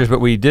many a while. characters, but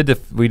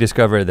we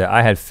discovered that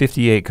I had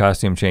 58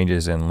 costume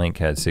changes and Link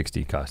had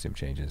 60 costume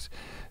changes.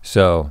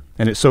 So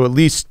at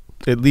least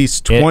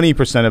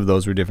 20% of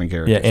those were different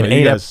characters. Yeah, and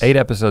right? eight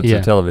episodes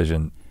of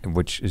television,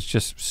 which is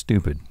just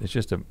stupid. It's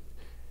just so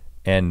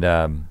I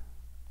don't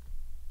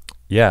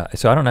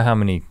know how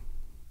many.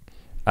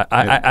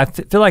 I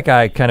feel like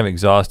I kind of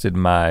exhausted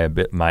my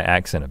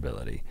accent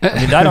ability. I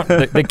mean,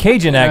 the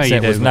Cajun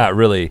accent was not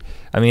really.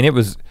 I mean, I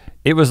was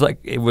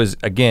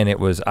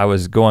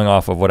going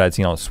off of what I'd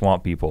seen on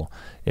Swamp People.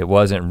 It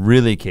wasn't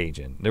really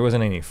Cajun. There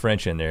wasn't any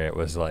French in there. It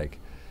was like.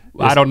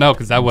 I don't know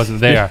because I wasn't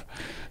there.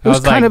 I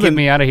was like, get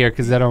me out of here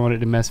because I don't want it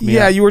to mess me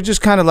up. Yeah, you were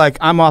just kind of like,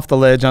 I'm off the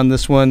ledge on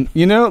this one.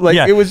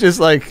 It was just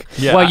like.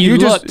 Yeah. Well, you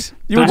looked.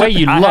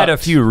 I had a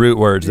few root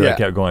words that I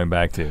kept going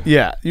back to.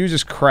 Yeah, you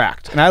just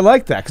cracked. And I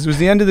liked that because it was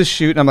the end of the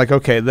shoot and I'm like,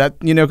 okay, that,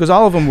 because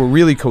all of them were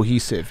really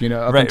cohesive,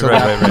 up until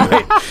that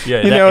point. Yeah,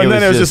 and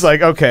then it was just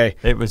like, okay,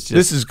 it was just,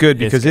 this is good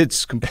because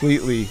it's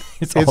completely,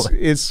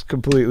 it's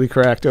completely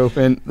cracked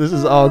open. This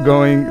is all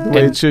going the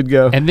way it should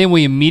go. And then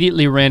we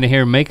immediately ran to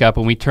hair and makeup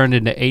and we turned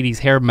into 80s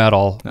hair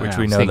metal. Which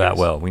we know that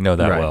well. We know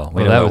that well.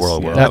 We know that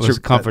world well. That was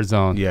comfort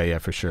zone. Yeah,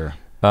 for sure.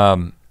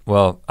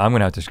 Well, I'm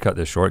gonna have to cut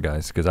this short,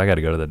 guys, because I got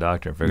to go to the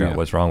doctor and figure out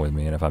what's wrong with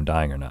me and if I'm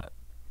dying or not.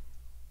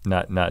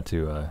 Not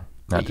to.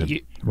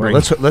 Well,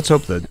 let's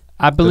hope that.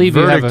 I believe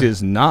the verdict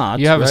is not.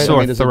 You have a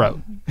sore throat.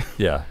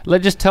 Yeah.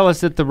 Just tell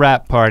us at the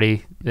rap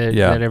party that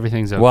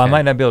everything's okay. Well, I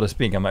might not be able to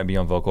speak. I might be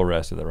on vocal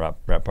rest at the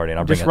rap party, and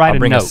I'll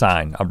bring a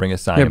sign. I'll bring a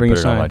sign and put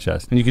it on my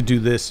chest. And you could do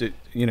this. Are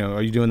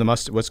you doing the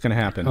mustard? What's going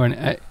to happen?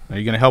 Are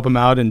you going to help him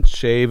out and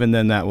shave, and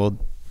then that will?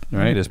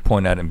 Right. You just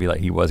point at it and be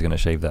like, he was going to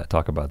shave that.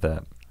 Talk about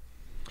that.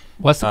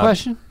 What's the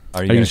question?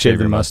 Are you going to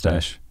shave your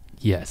mustache?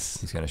 Yes.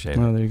 He's going to shave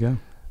it. Oh, there you go.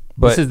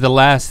 But this is the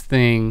last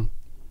thing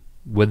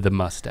with the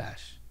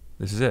mustache.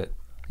 This is it.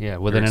 Yeah,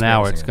 within an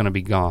hour it's going to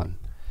be gone,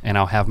 and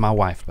I'll have my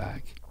wife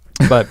back.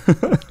 But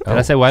did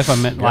I say wife? I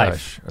meant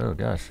life. Oh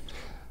gosh.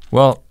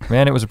 Well,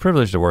 man, it was a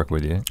privilege to work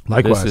with you.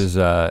 Likewise. This is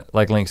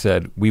like Link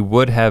said, we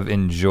would have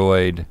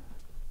enjoyed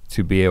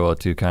to be able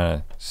to kind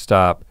of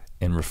stop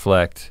and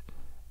reflect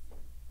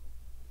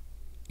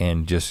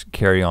and just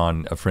carry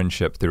on a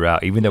friendship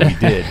throughout, even though we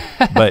did.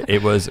 But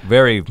it was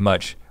very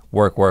much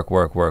work,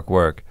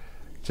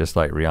 just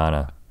like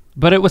Rihanna.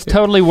 But it was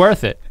totally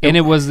worth it, and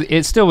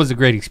it still was a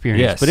great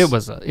experience. Yes. But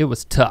it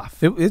was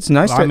tough. It's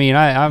nice.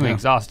 I'm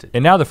exhausted.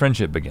 And now the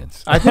friendship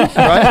begins. I think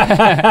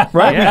right.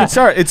 We can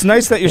start. It's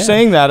nice that you're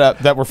saying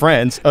that we're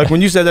friends. Like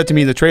when you said that to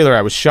me in the trailer,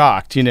 I was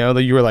shocked.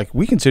 That you were like,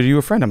 we consider you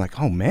a friend. I'm like,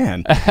 oh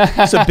man,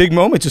 it's a big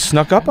moment. Just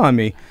snuck up on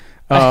me.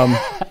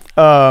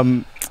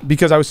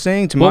 Because I was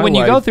saying to my wife. Well, when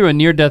you go through a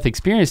near-death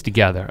experience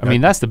together, I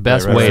mean, that's the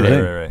best way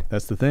to. Right.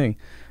 That's the thing.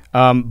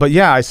 But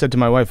yeah, I said to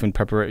my wife in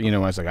preparation, I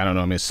was like, I don't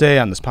know what I'm going to say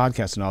on this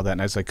podcast and all that. And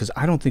I was like, because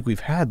I don't think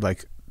we've had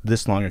like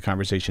this long a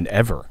conversation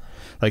ever.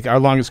 Like our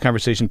longest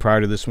conversation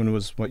prior to this one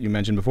was what you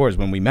mentioned before, is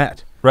when we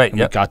met. Right.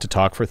 And we got to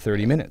talk for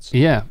 30 minutes.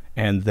 Yeah.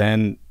 And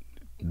then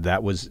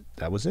that was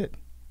it.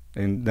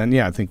 And then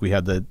I think we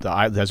had the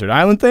desert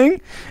island thing,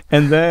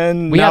 and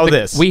then we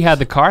had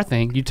the car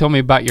thing. You told me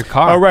about your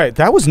car. Oh right,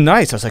 that was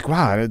nice. I was like,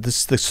 wow, the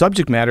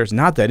subject matter is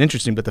not that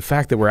interesting, but the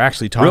fact that we're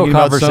actually talking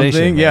about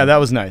something, that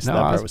was nice. No,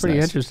 I was pretty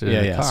interested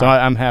in the car. So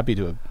I'm happy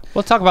to.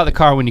 We'll talk about the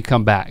car when you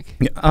come back.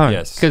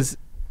 Yes, because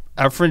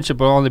our friendship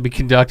will only be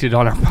conducted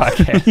on our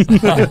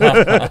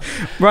podcast.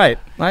 Right,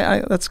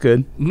 that's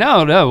good.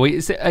 No,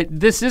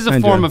 this is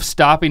a form of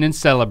stopping and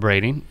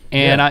celebrating,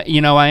 and I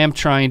am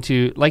trying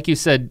to, like you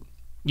said.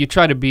 you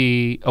try to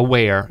be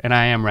aware, and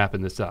I am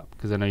wrapping this up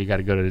because I know you got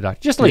to go to the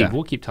doctor. Just leave.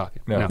 We'll keep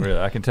talking. No, really,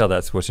 I can tell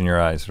that's what's in your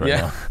eyes right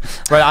now.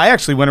 Right. I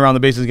actually went around the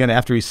bases again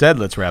after he said,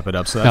 "Let's wrap it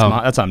up." So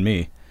that's on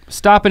me.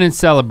 Stopping and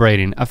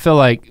celebrating. I feel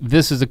like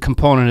this is a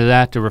component of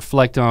that, to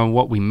reflect on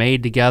what we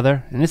made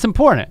together, and it's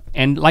important.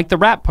 And like the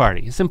rap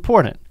party, it's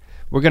important.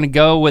 We're gonna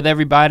go with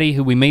everybody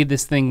who we made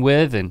this thing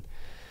with, and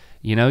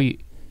you know,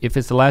 if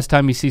it's the last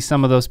time you see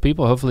some of those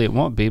people, hopefully it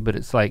won't be, but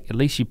it's like at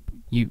least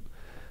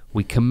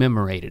we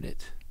commemorated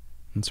it.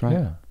 That's right.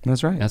 Yeah.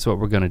 That's right. That's what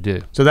we're gonna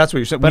do. So that's what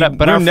you're saying. But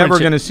we're never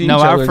gonna see each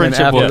other. Our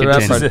friendship will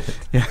continue.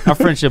 Yeah. Our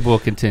friendship will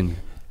continue.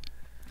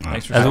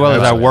 Thanks for as well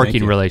as our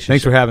working relationship.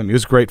 Thanks for having me. It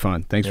was great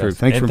fun. Thanks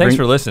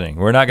for listening.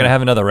 We're not gonna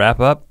have another wrap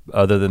up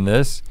other than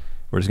this.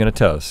 We're just gonna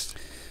toast.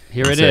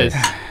 Here it is.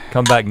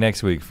 Come back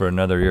next week for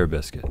another Ear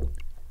Biscuit.